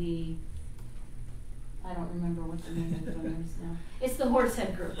from the, I don't remember what the name of the one is now. It's the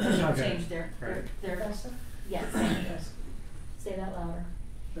Horsehead Group. They changed their Augusta? yes. Say that louder.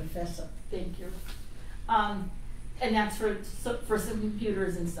 Professor. Thank you. And that's for some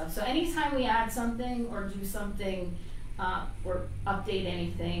computers and stuff. So anytime we add something or do something or update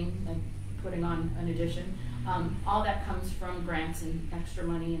anything, like putting on an edition, all that comes from grants and extra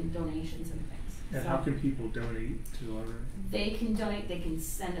money and donations and things. And so how can people donate to our? They can donate. They can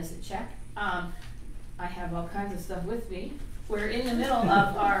send us a check. I have all kinds of stuff with me. We're in the middle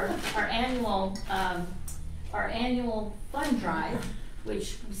of our annual fund drive,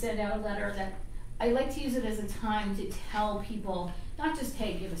 which we send out a letter that I like to use it as a time to tell people, not just,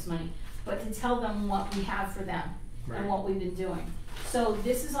 hey, give us money, but to tell them what we have for them and what we've been doing. So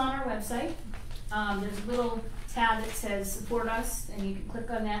this is on our website. There's a little tab that says support us, and you can click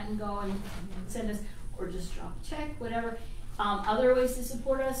on that and go and send us, or just drop a check, whatever. Other ways to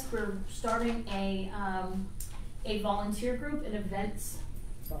support us, we're starting a volunteer group, an events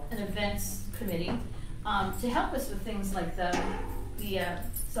committee, to help us with things like the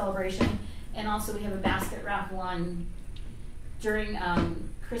celebration. And also we have a basket raffle on during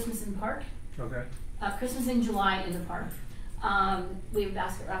Christmas in the park. Okay. Christmas in July in the park. We have a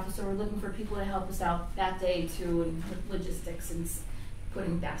basket raffle, so we're looking for people to help us out that day too, and with logistics and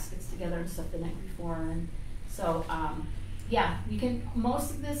putting baskets together and stuff the night before. And so, yeah, you can, all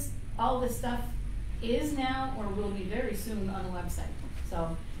of this stuff is now or will be very soon on the website.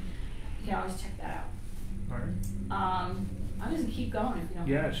 So you can always check that out. All right. I'm just gonna keep going if you don't.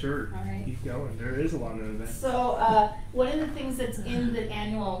 Yeah, sure. All right. Keep going. There is a lot of events. So one of the things that's in the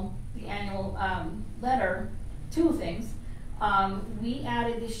annual letter, two things. We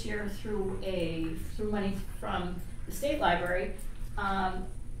added this year through money from the state library,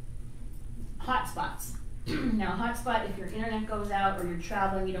 hotspots. Now, hotspot, if your internet goes out or you're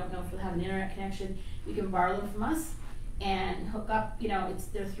traveling, you don't know if you'll have an internet connection, you can borrow them from us and hook up.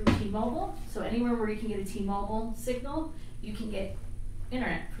 They're through T-Mobile, so anywhere where you can get a T-Mobile signal, you can get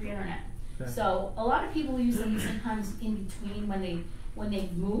free internet. Okay. So a lot of people use them sometimes in between when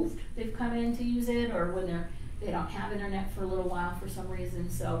they've moved, they've come in to use it, or when they don't have internet for a little while for some reason.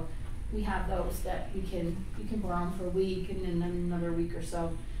 So we have those that you can borrow them for a week and then another week or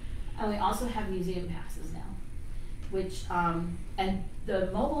so. And we also have museum passes now, which and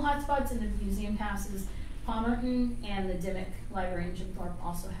the mobile hotspots and the museum passes, Palmerton and the Dimmick Library in Jim Thorpe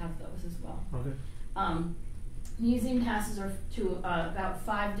also have those as well. Okay. Museum passes are to about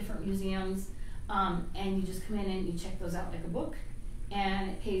 5 different museums, and you just come in and you check those out like a book,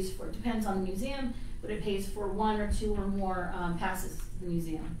 and it pays for, it depends on the museum, but it pays for 1 or 2 or more passes to the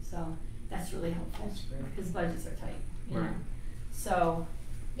museum. So that's really helpful because budgets are tight. You know? So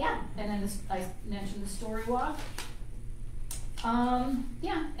yeah, and then I mentioned the story walk.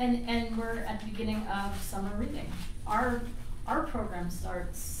 Yeah, and we're at the beginning of summer reading. Our program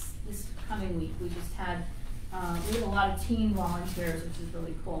starts this coming week. We just had we have a lot of teen volunteers, which is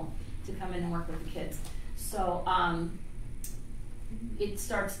really cool, to come in and work with the kids. So it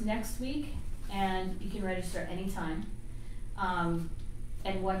starts next week, and you can register anytime.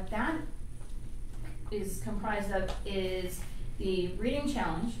 And what that is comprised of is the reading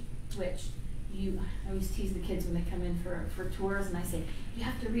challenge, which I always tease the kids when they come in for tours, and I say, you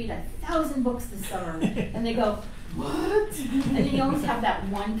have to read 1,000 books this summer. And they go, what? And then you always have that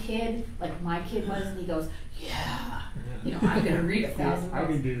one kid, like my kid was, and he goes, yeah, I'm going to read 1,000 books. I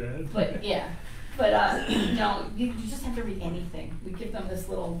can do that. But yeah, no, you just have to read anything. We give them this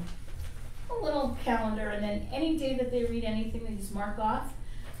little calendar, and then any day that they read anything, they just mark off.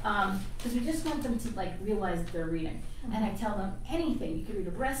 Because we just want them to realize that they're reading. And I tell them anything. You could read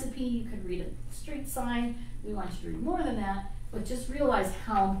a recipe, you could read a street sign. We want you to read more than that, but just realize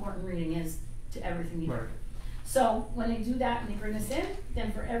how important reading is to everything you do. Right. So when they do that and they bring us in,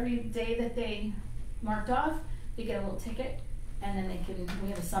 then for every day that they marked off, they get a little ticket, and then we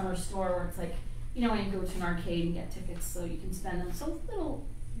have a summer store where it's like, when you go to an arcade and get tickets so you can spend them. So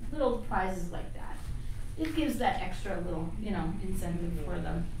little prizes like that. It gives that extra little, incentive for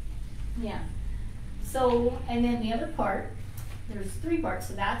them. Yeah. So, and then the other part, there's 3 parts.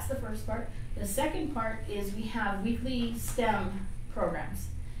 So that's the first part. The second part is we have weekly STEM programs.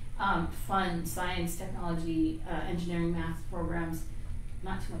 Fun, science, technology, engineering, math programs.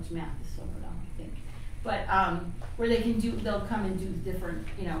 Not too much math this summer though, I think. But where they'll come and do different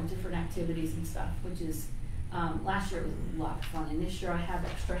activities and stuff, which is, last year it was a lot of fun. And this year I have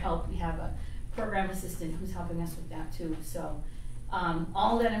extra help. We have a program assistant who's helping us with that too. So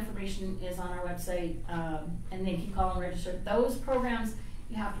all that information is on our website, and they can call and register. Those programs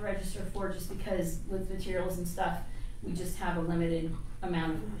you have to register for just because with materials and stuff, we just have a limited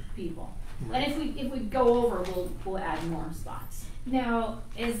amount of people. And if we go over, we'll add more spots. Now,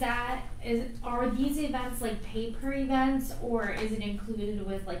 are these events like pay-per events, or is it included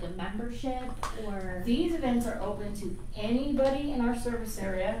with like a membership, or? These events are open to anybody in our service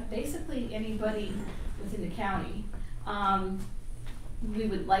area, basically anybody within the county. We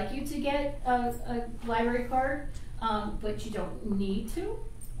would like you to get a library card, but you don't need to.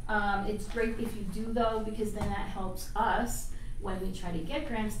 It's great if you do though, because then that helps us when we try to get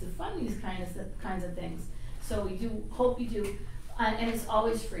grants to fund these kinds of things. So we do hope you do. And it's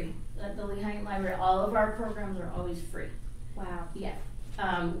always free. At the Lehighton Library, all of our programs are always free. Wow. Yeah.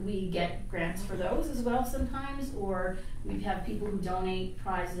 We get grants for those as well sometimes, or we have people who donate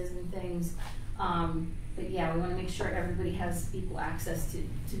prizes and things. But yeah, we want to make sure everybody has equal access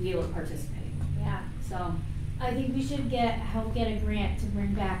to be able to participate. Yeah. So I think we should help get a grant to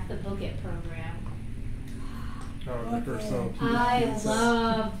bring back the Book It program. I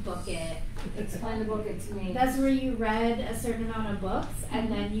love Book It. explain the book it to me. That's where you read a certain amount of books,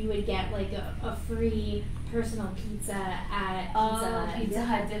 and then you would get like a free personal pizza at Pizza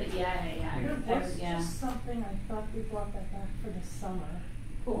Hut did it. Yeah. That's just something I thought we brought that back for the summer.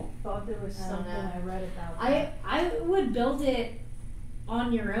 Cool. Thought there was something I read about. I would build it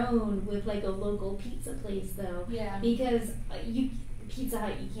on your own with like a local pizza place though. Yeah. Because Pizza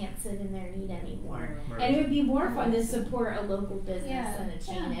Hut, you can't sit in there and eat anymore. Right. And it would be more fun to support a local business than a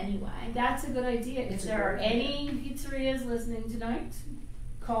chain anyway. That's a good idea. If there are any pizzerias listening tonight,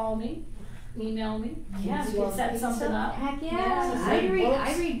 call me, email me. Yeah, we can set something up. Heck yeah. Yeah.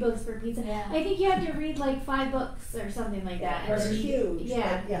 I read books for pizza. Yeah. I think you have to read like 5 books or something like that. It was And huge.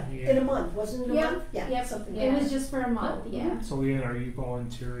 Yeah. Yeah. In a month, wasn't it a month? Yeah. Yep. Something It like was just for a month, yeah. So Leanne, are you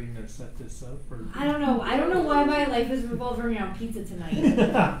volunteering to set this up? Or? I don't know. I don't know why my life is revolving around pizza tonight.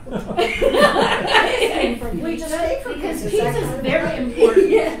 We just ate from because pizza. pizza is very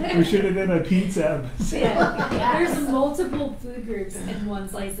important. We should have done a pizza episode. There's multiple food groups in one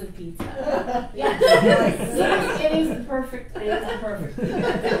slice of pizza. It is the perfect. It is the perfect.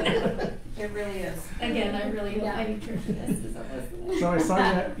 It really is. Again, I really hope my nutritionist is listening. So I saw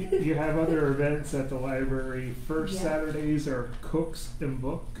that you have other events at the library. First Yeah. Saturdays are Cooks and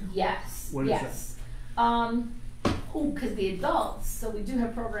Book. Yes. What is yes. Because the adults. So we do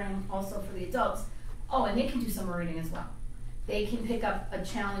have programming also for the adults. Oh, and they can do summer reading as well. They can pick up a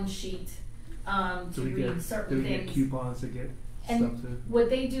challenge sheet to read certain do we things. get coupons to get And stuff to? what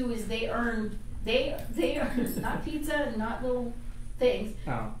they do is they earn not pizza, not little things,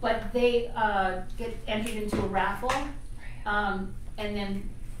 Oh. but they get entered into a raffle, and then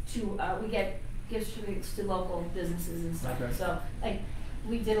we get gift certificates to local businesses and stuff. Okay. So like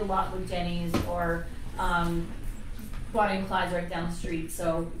we did a lot with Jenny's or Bonnie and Clyde's right down the street.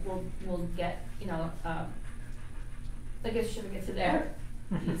 So we'll get a gift certificate to there.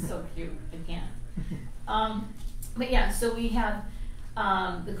 He's so cute. I can't. But yeah, so we have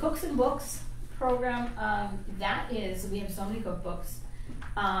the Cooks and Books program. We have so many cookbooks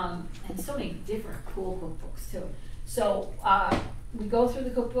and so many different cool cookbooks too. So we go through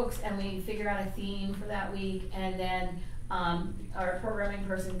the cookbooks and we figure out a theme for that week, and then our programming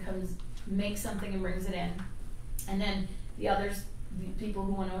person makes something and brings it in, and then the people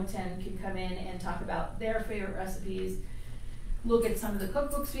who want to attend can come in and talk about their favorite recipes, look at some of the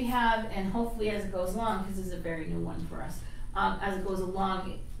cookbooks we have, and hopefully as it goes along, because this is a very new one for us, as it goes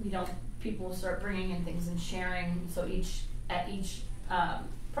along, people will start bringing in things and sharing. So at each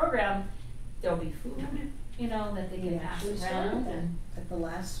program, there'll be food, that they can pass around. And at the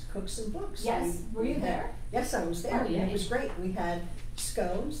last Cooks and Books. yes, were you there? Yes, I was there. Oh, yeah. It was great. We had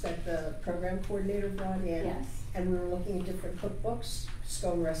scones that the program coordinator brought in. Yes. And we were looking at different cookbooks,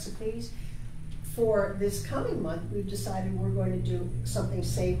 scone recipes. For this coming month, we've decided we're going to do something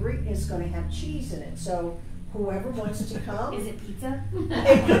savory. It's going to have cheese in it. So whoever wants to come. Is it pizza?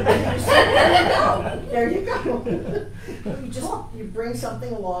 There you go. You bring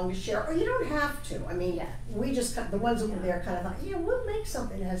something along to share, or you don't have to. I mean, we just the ones over there kind of thought, we'll make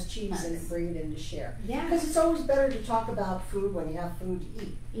something that has cheese in it, bring it in to share. Yeah. Because it's always better to talk about food when you have food to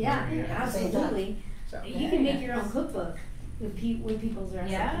eat. Yeah, Yeah. absolutely. So, You can make your own cookbook with people's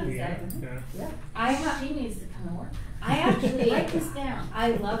recipes. Yeah. She needs to come to work. I actually Write this down.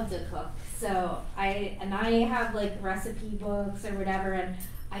 I love to cook, so I have like recipe books or whatever, and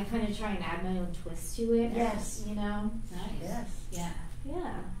I kind of try and add my own twist to it. Yes. Nice. Yes.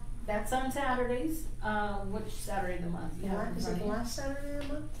 Yeah. That's on Saturdays. Which Saturday of the month? Yeah. Is it the last Saturday of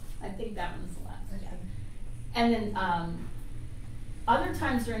the month? I think that one's the last. Okay. Yeah. And then other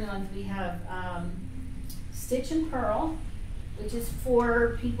times during the month we have Stitch and Purl, which is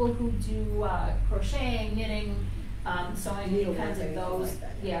for people who do crocheting, knitting, sewing, any kinds of those. Like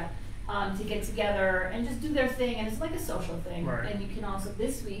that, yeah. to get together and just do their thing, and it's like a social thing. Right. And you can also,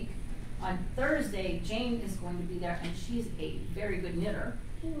 this week, on Thursday, Jane is going to be there, and she's a very good knitter,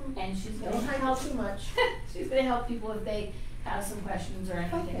 and she's going Don't to hide help too much. she's going to help people if they have some questions or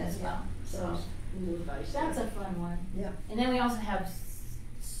anything Okay, as well. So New advice. that's a fun one. Yeah. And then we also have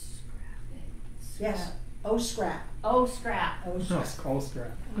Yes. Oh, scrap. Oh, scrap. Oh, No, scrap. it's called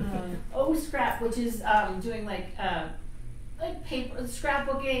scrap. Oh, scrap, which is doing like paper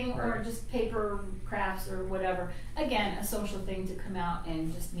scrapbooking or just paper crafts or whatever. Again, a social thing to come out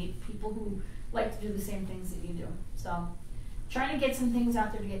and just meet people who like to do the same things that you do. So, trying to get some things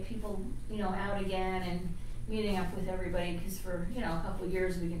out there to get people, out again and meeting up with everybody. Because for a couple of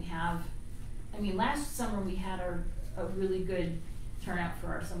years we can have. I mean, last summer we had a really good turnout for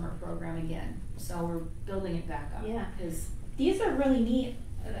our summer program again. So we're building it back up. Yeah. 'Cause These are really neat.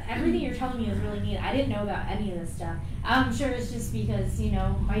 Everything you're telling me is really neat. I didn't know about any of this stuff. I'm sure it's just because,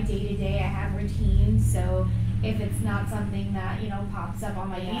 my day to day I have routines. So if it's not something that, pops up on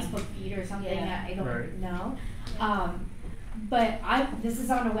my Yeah. Facebook feed or something Yeah. that I don't Right. know. But this is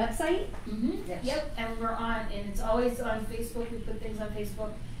on a website? Yes. Yep, and we're on, and it's always on Facebook. We put things on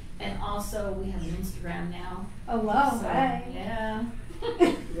Facebook, and also we have an Instagram now. Oh, wow. So, Hi. yeah.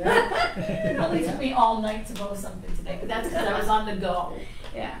 Yeah. It probably took me all night to post something today, but that's because I was on the go.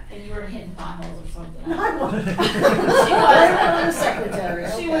 Yeah. And you were hitting potholes or something. I was. She I'm the was. secretary.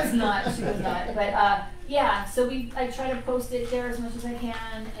 She okay. was not. She was not. But yeah. So I try to post it there as much as I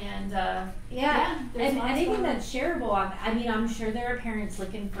can, and Yeah. there's And lots anything going on. that's shareable. I'm sure there are parents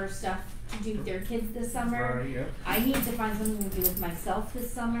looking for stuff to do with their kids this summer. Right, yep. I need to find something to do with myself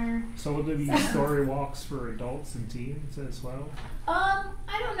this summer. So will there be story walks for adults and teens as well? I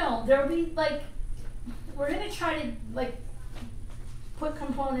don't know. There'll be we're gonna try to put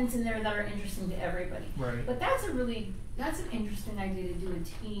components in there that are interesting to everybody. Right. But that's an interesting idea to do a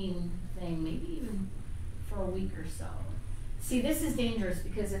teen thing, maybe even for a week or so. See, this is dangerous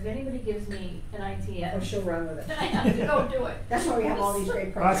because if anybody gives me an idea, Oh, she'll run with it. I have to go do it. That's why we have all these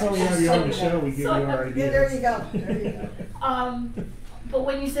great programs. That's why we have you on the show. We give you our Yeah, ideas. there you go. There you go. But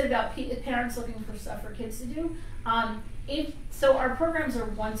when you said about parents looking for stuff for kids to do, so our programs are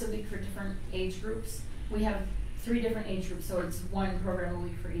once a week for different age groups. We have 3 different age groups, so it's one program a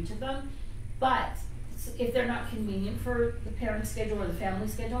week for each of them. But if they're not convenient for the parent schedule or the family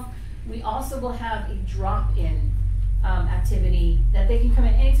schedule, we also will have a drop-in activity that they can come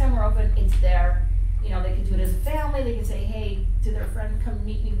in anytime we're open. It's there. They can do it as a family. They can say, hey, to their friend, come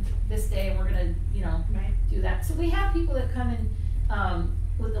meet me this day, and we're gonna, Right. do that. So we have people that come in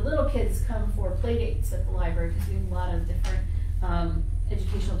with the little kids come for play dates at the library because we have a lot of different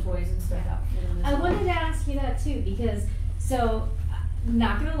educational toys and stuff out there. I wanted to ask you that too because,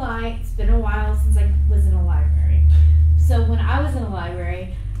 not gonna lie, it's been a while since I was in a library. So when I was in a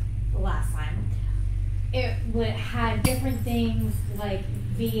library last time, it had different things like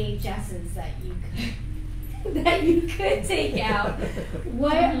VHSs that you could take out.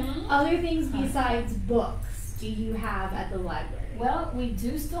 What other things besides books do you have at the library? Well, we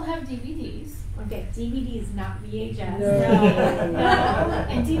do still have DVDs. Okay, DVDs, not VHS. No.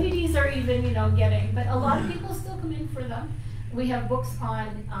 And DVDs are even, getting, but a lot of people still come in for them. We have books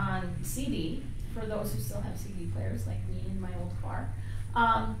on CD for those who still have CD players, like me in my old car.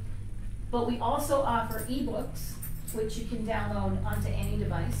 But we also offer ebooks, which you can download onto any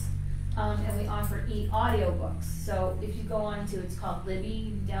device. And we offer e-audiobooks. So if you go on to, it's called Libby,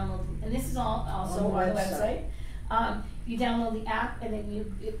 you can download, and this is all also On the on the website. You download the app, and then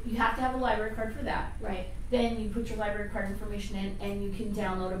you have to have a library card for that. Right. Then you put your library card information in, and you can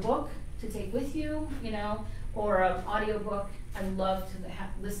download a book to take with you, or an audiobook. I love to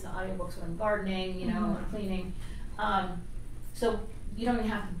listen to audiobooks when I'm gardening, or cleaning. So you don't even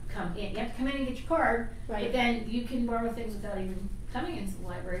have to come in. You have to come in and get your card, Right. but then you can borrow things without even coming into the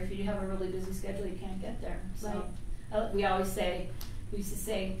library. If you have a really busy schedule, you can't get there. So we used to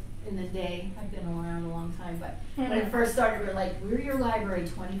say in the day, I've been around a long time, but when it first started, we were like, we're your library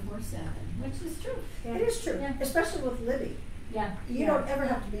 24/7, which is true. Yeah. It is true, Yeah. especially with Libby. Yeah. You don't ever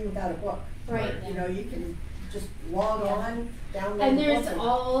have to be without a book. Right. You can just log on, download And the there's book.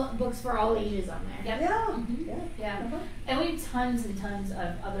 all books for all ages on there. Yep. Yeah, Mhm. yeah. Yeah. Uh-huh. And we have tons and tons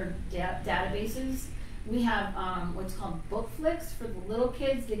of other databases. We have what's called book flicks for the little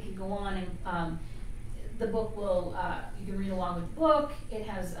kids. They can go on and the book will you can read along with the book. It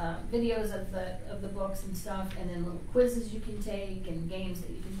has videos of the books and stuff, and then little quizzes you can take and games that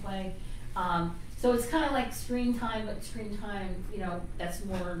you can play. So it's kind of like screen time, but screen time that's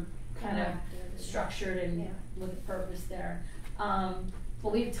more kind of structured and with a purpose there.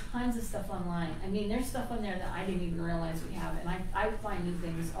 But we have tons of stuff online. I mean, there's stuff on there that I didn't even realize we have, and I find new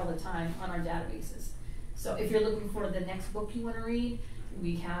things all the time on our databases. So if you're looking for the next book you want to read,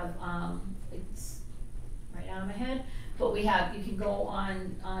 we have, it's right out of my head, but we have, you can go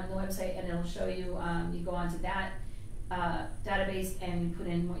on the website and it'll show you, you go onto that database and you put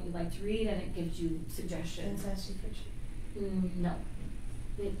in what you'd like to read and it gives you suggestions. Fantastic fiction. No.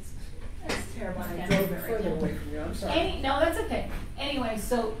 It's terrible. I I can't drove remember it further right now. away from you, I'm sorry. No, that's okay. Anyway,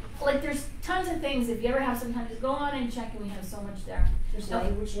 so like there's tons of things. If you ever have some time, just go on and check, and we have so much there. There's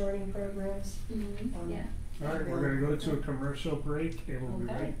language learning programs. Yeah. All right, we're going to go to a commercial break, and we'll be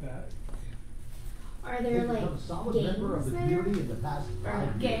Okay. right back. Are there like Become a solid member of games the there? community in the past Or 5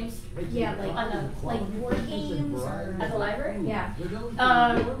 years. games. Making Yeah, it like fun on and the quality board courses and games or variety At the of library? food. Yeah. They're known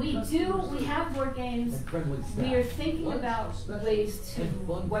for their We customer do. We service have board games. and friendly staff. We are thinking Lunch, about specials, ways to and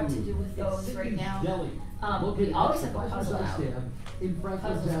fun what to food. do with It's those right Cindy's now. Deli, We located always next have to a puzzle Weisstock out. Stand in Franklin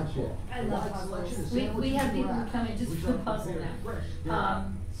Puzzles are Township. cool. I love Wide puzzles. selection of We sandwiches have and people who wraps, come in just which for are puzzle prepared now. fresh daily.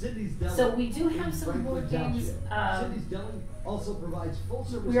 Cindy's Deli So we do in have some Franklin board games. Township. Cindy's Deli also provides full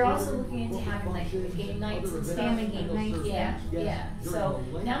service. We're also catering, looking into corporate having like functions, game nights other and events, family game and they'll nights. serve Yeah, each guest yeah. during So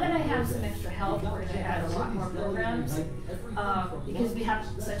the late now that I have some day. extra help, we're gonna add a lot more programs. Because we have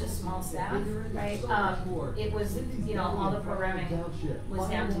such a small staff, right? It was, you know, all the programming was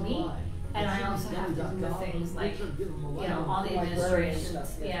down to me. And I also have to do the things like, you know, all the administration,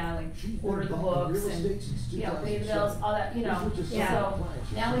 yeah, like order the books and, you know, pay the bills, all that, you know. So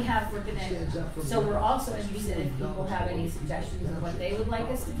now we have, we're gonna, so we're also interested if people have any suggestions of what they would like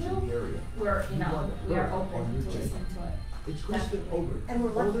us to do. We're, you know, we are open to listening to it. It's Kristen Obert. And we're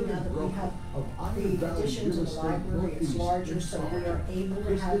lucky owner now and that we broker have of Iron the Valley addition to Real the Estate library, it's Northeast larger, in so Sept. we are able to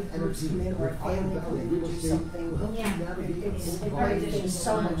Kristen have and her groups come team in, or a with Iron family Valley come in Real to do Estate something. will help you Yeah. navigate It's the very wide things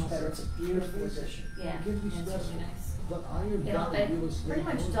so range much of better, it's a beautiful position. Yeah, It can be that's really stressful, nice. but Iron You know, Valley Real it Estate pretty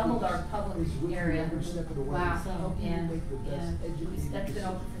much Northeast doubled our public is with you area. every step of the way, Wow. So, helping you yeah, make the best yeah. educated That's been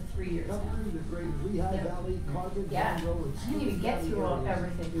open decisions. for 3 years Come now. through the great Lehigh Yeah. Valley, Carbon, Yeah. Monroe, and I didn't even get Stevens through all Valley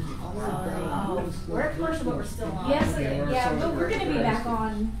areas. everything. It's Iron Valley Real Estate We're a commercial, but we're still on. Yes, Yeah, we're yeah, so- but we're gonna be back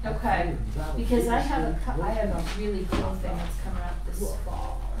on. Okay, because I have a really cool thing that's coming up this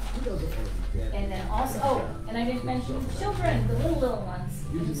fall. Who doesn't want to be dead? And then also, oh, and I didn't mention children, the little ones,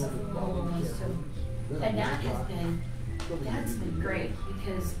 and some of the little ones too. And that's been great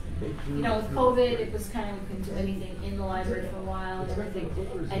because, you know, with COVID, it was kind of, we couldn't do anything in the library for a while and everything.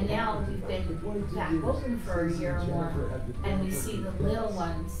 And now we've been back open for a year or more, and we see the little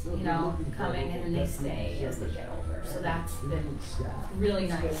ones, you know, coming and then they stay as they get older. So that's been really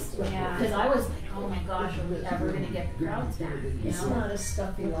nice. Yeah. Because I was like, oh my gosh, are we ever gonna get the crowds back, you It's know? not a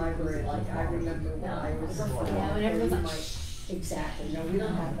stuffy library like I remember when I was. Yeah, when everyone's like, Like, exactly, no, we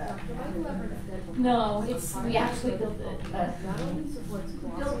don't have that. No, it's, we actually built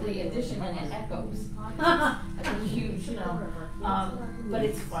the addition and it echoes. It's a huge, you know, but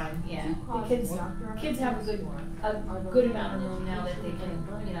it's fun, yeah. The kids have a good amount of room now that they can,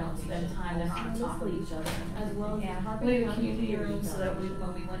 you know, spend time, they're not on top of each other. yeah. We have a community room so that when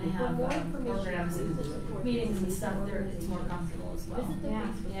we want to have programs and meetings and stuff, it's more comfortable as well. Yeah.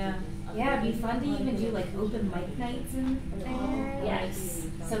 Yeah. Yeah, it'd be fun to even do like open mic nights in there. Yes.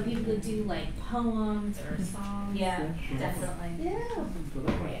 Like, so people could do like poems or songs. Yeah, definitely. Yeah.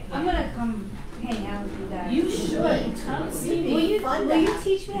 I'm gonna come hang out with you guys. You should come see me. Will you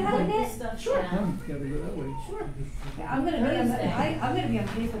teach me how to knit? Sure. Gotta go that way. Sure. I'm gonna be on the, Thursday. I'm gonna be on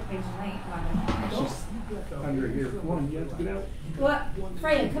Facebook page tonight. It's just under here. Come on, you have to get out. What?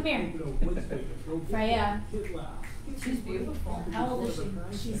 Freya, come here. Freya. She's beautiful. How old is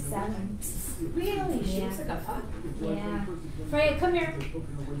she? She's 7. Really? She looks like a pup. Yeah. Freya, come here.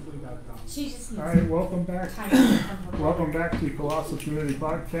 She just needs All right, welcome back. time to come from her Welcome work. back to Colossal Community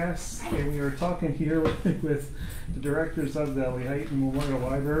Podcast, and we are talking here with the directors of the Lehighton Memorial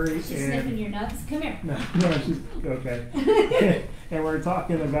Library. She's sniffing your nuts. Come here. No, she's okay. And we're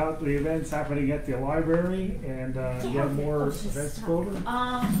talking about the events happening at the library, and you have more events to go over.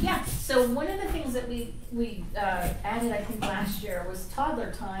 Yeah. So one of the things that we added, I think last year, was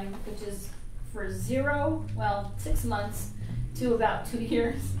toddler time, which is for 6 months to about 2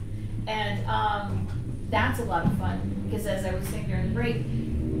 years, and that's a lot of fun because, as I was saying during the break,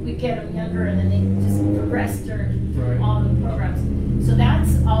 we get them younger and then they just progress during all the programs. So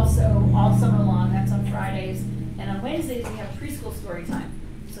that's also all summer long. That's on Fridays, and on Wednesdays we have preschool story time.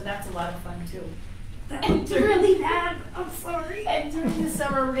 So that's a lot of fun too. It's really bad. I'm sorry. And during the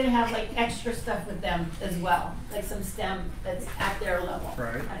summer, we're gonna have like extra stuff with them as well, like some STEM that's at their level,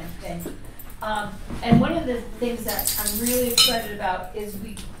 Right. kind of thing. And one of the things that I'm really excited about is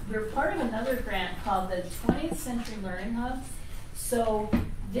we're part of another grant called the 20th Century Learning Hub, So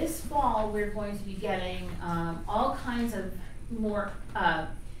this fall, we're going to be getting all kinds of more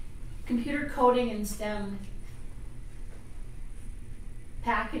computer coding and STEM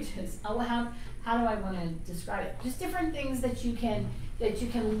packages. Oh, how do I want to describe it? Just different things that you can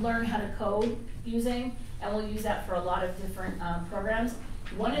learn how to code using, and we'll use that for a lot of different programs.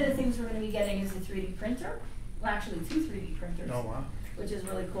 One of the things we're going to be getting is a 3D printer. Well, actually 2 3D printers. Oh, wow. Which is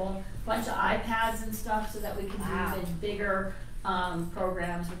really cool. A bunch of iPads and stuff so that we can do even bigger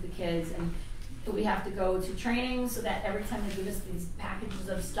programs with the kids. And we have to go to training so that every time they give us these packages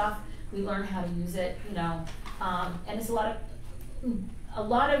of stuff, we learn how to use it, you know. And it's a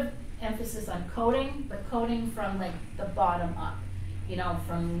lot of emphasis on coding, but coding from like the bottom up, you know,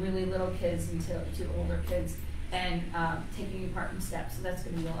 from really little kids to older kids, and taking it apart in steps. So that's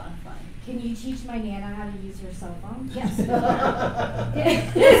going to be a lot of fun. Can you teach my Nana how to use her cell phone? Yes.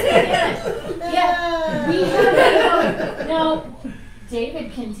 Yeah. We have no.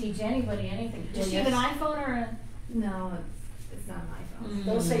 David can teach anybody anything. Does she have an iPhone or a? No, it's not an iPhone.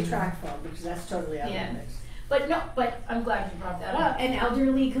 Don't say track phone because that's totally out of the mix. But I'm glad you brought that up. An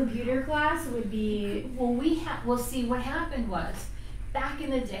elderly computer class would be. Well, see, what happened was, back in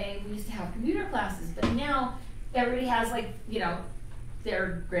the day, we used to have computer classes, but now everybody has, like, you know,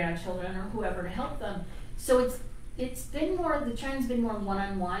 their grandchildren or whoever to help them. So it's been more, the trend's been more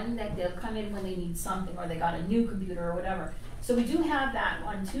one-on-one, that they'll come in when they need something or they got a new computer or whatever. So we do have that.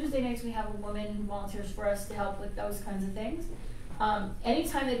 On Tuesday nights, we have a woman who volunteers for us to help with those kinds of things.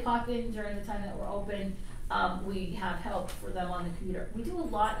 Anytime they pop in during the time that we're open, we have help for them on the computer. We do a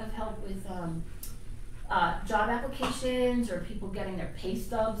lot of help with job applications or people getting their pay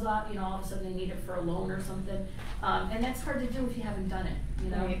stubs up, you know, all of a sudden they need it for a loan or something. And that's hard to do if you haven't done it,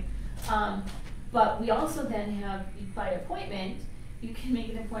 you know. Right. But we also then have, by appointment, you can make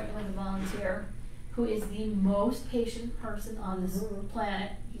an appointment with a volunteer who is the most patient person on this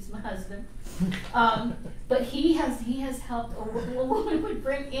planet. He's my husband. But he has helped. A woman would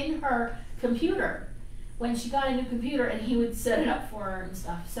bring in her computer when she got a new computer, and he would set it up for her and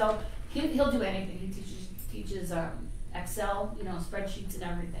stuff. So he'll do anything. He teaches Excel, you know, spreadsheets and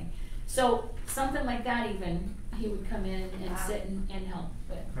everything. So something like that, even he would come in and sit and help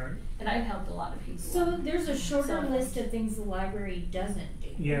with. Right. And I've helped a lot of people. So there's a shorter list of things the library doesn't do.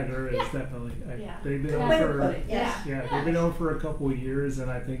 Yeah, there is, definitely. They've been they've been on for a couple of years, and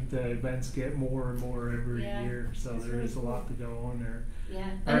I think the events get more and more every year. So there is a lot to go on there. Yeah,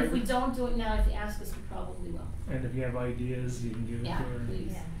 and if we don't do it now, if you ask us, we probably will. And if you have ideas, you can give it to her.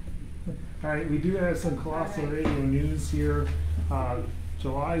 Please. All right, we do have some Colossal Radio news here.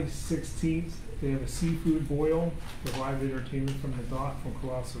 July 16th, they have a seafood boil with live entertainment from the dock from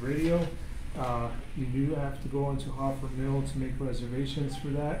Colossal Radio. You do have to go into Hoffer Mill to make reservations for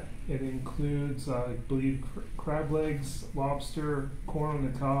that. It includes, I believe, crab legs, lobster, corn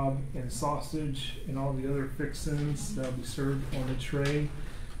on the cob, and sausage, and all the other fixings that will be served on a tray.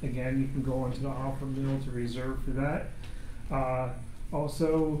 Again, you can go into the Hoffer Mill to reserve for that.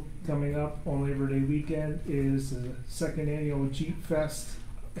 Also, coming up on Labor Day weekend is the second annual Jeep Fest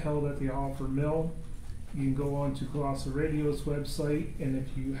held at the Hoffer Mill. You can go on to Colossal Radio's website, and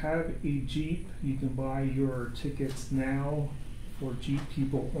if you have a Jeep, you can buy your tickets now for Jeep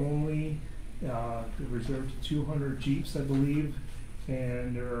people only. They're reserved to 200 Jeeps, I believe,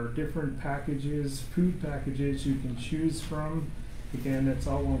 and there are different packages, food packages you can choose from. Again, that's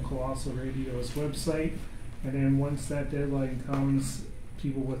all on Colossal Radio's website. And then once that deadline comes,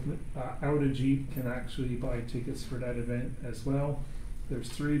 people without a Jeep can actually buy tickets for that event as well. There's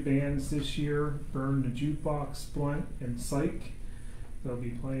 3 bands this year: Burn the Jukebox, Blunt, and Psych. They'll be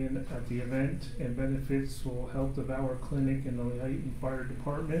playing at the event, and benefits will help the Valor Clinic and the Lehighton Fire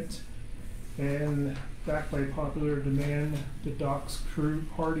Department. And back by popular demand, the Docks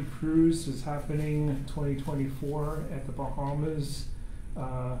Party Cruise is happening 2024 at the Bahamas.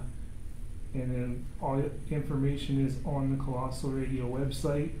 And then all the information is on the Colossal Radio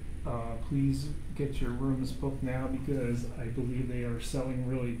website. Please get your rooms booked now because I believe they are selling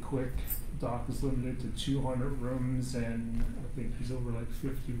really quick. Doc is limited to 200 rooms, and I think he's over like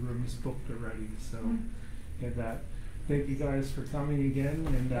 50 rooms booked already. So, thank you guys for coming again,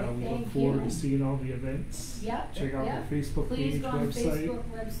 and we look forward to seeing all the events. Check out the Facebook page,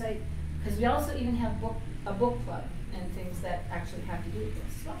 website, because we also even have a book club and things that actually have to do with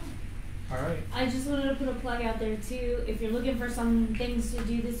this. So. All right. I just wanted to put a plug out there too. If you're looking for some things to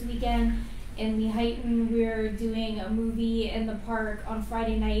do this weekend, in Lehighton, we're doing a movie in the park on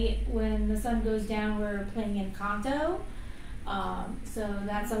Friday night. When the sun goes down, we're playing Encanto. So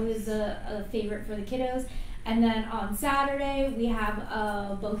that's always a favorite for the kiddos. And then on Saturday, we have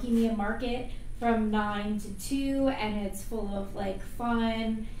a Bohemian Market from 9 to 2, and it's full of like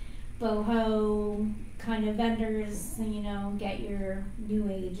fun, boho kind of vendors. You know, get your new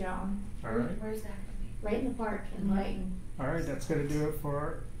age on. All right. Where's that? Right in the park in Lehighton. All right, that's going to do it for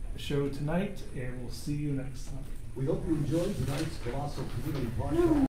our show tonight, and we'll see you next time. We hope you enjoyed tonight's Colossal Community Podcast.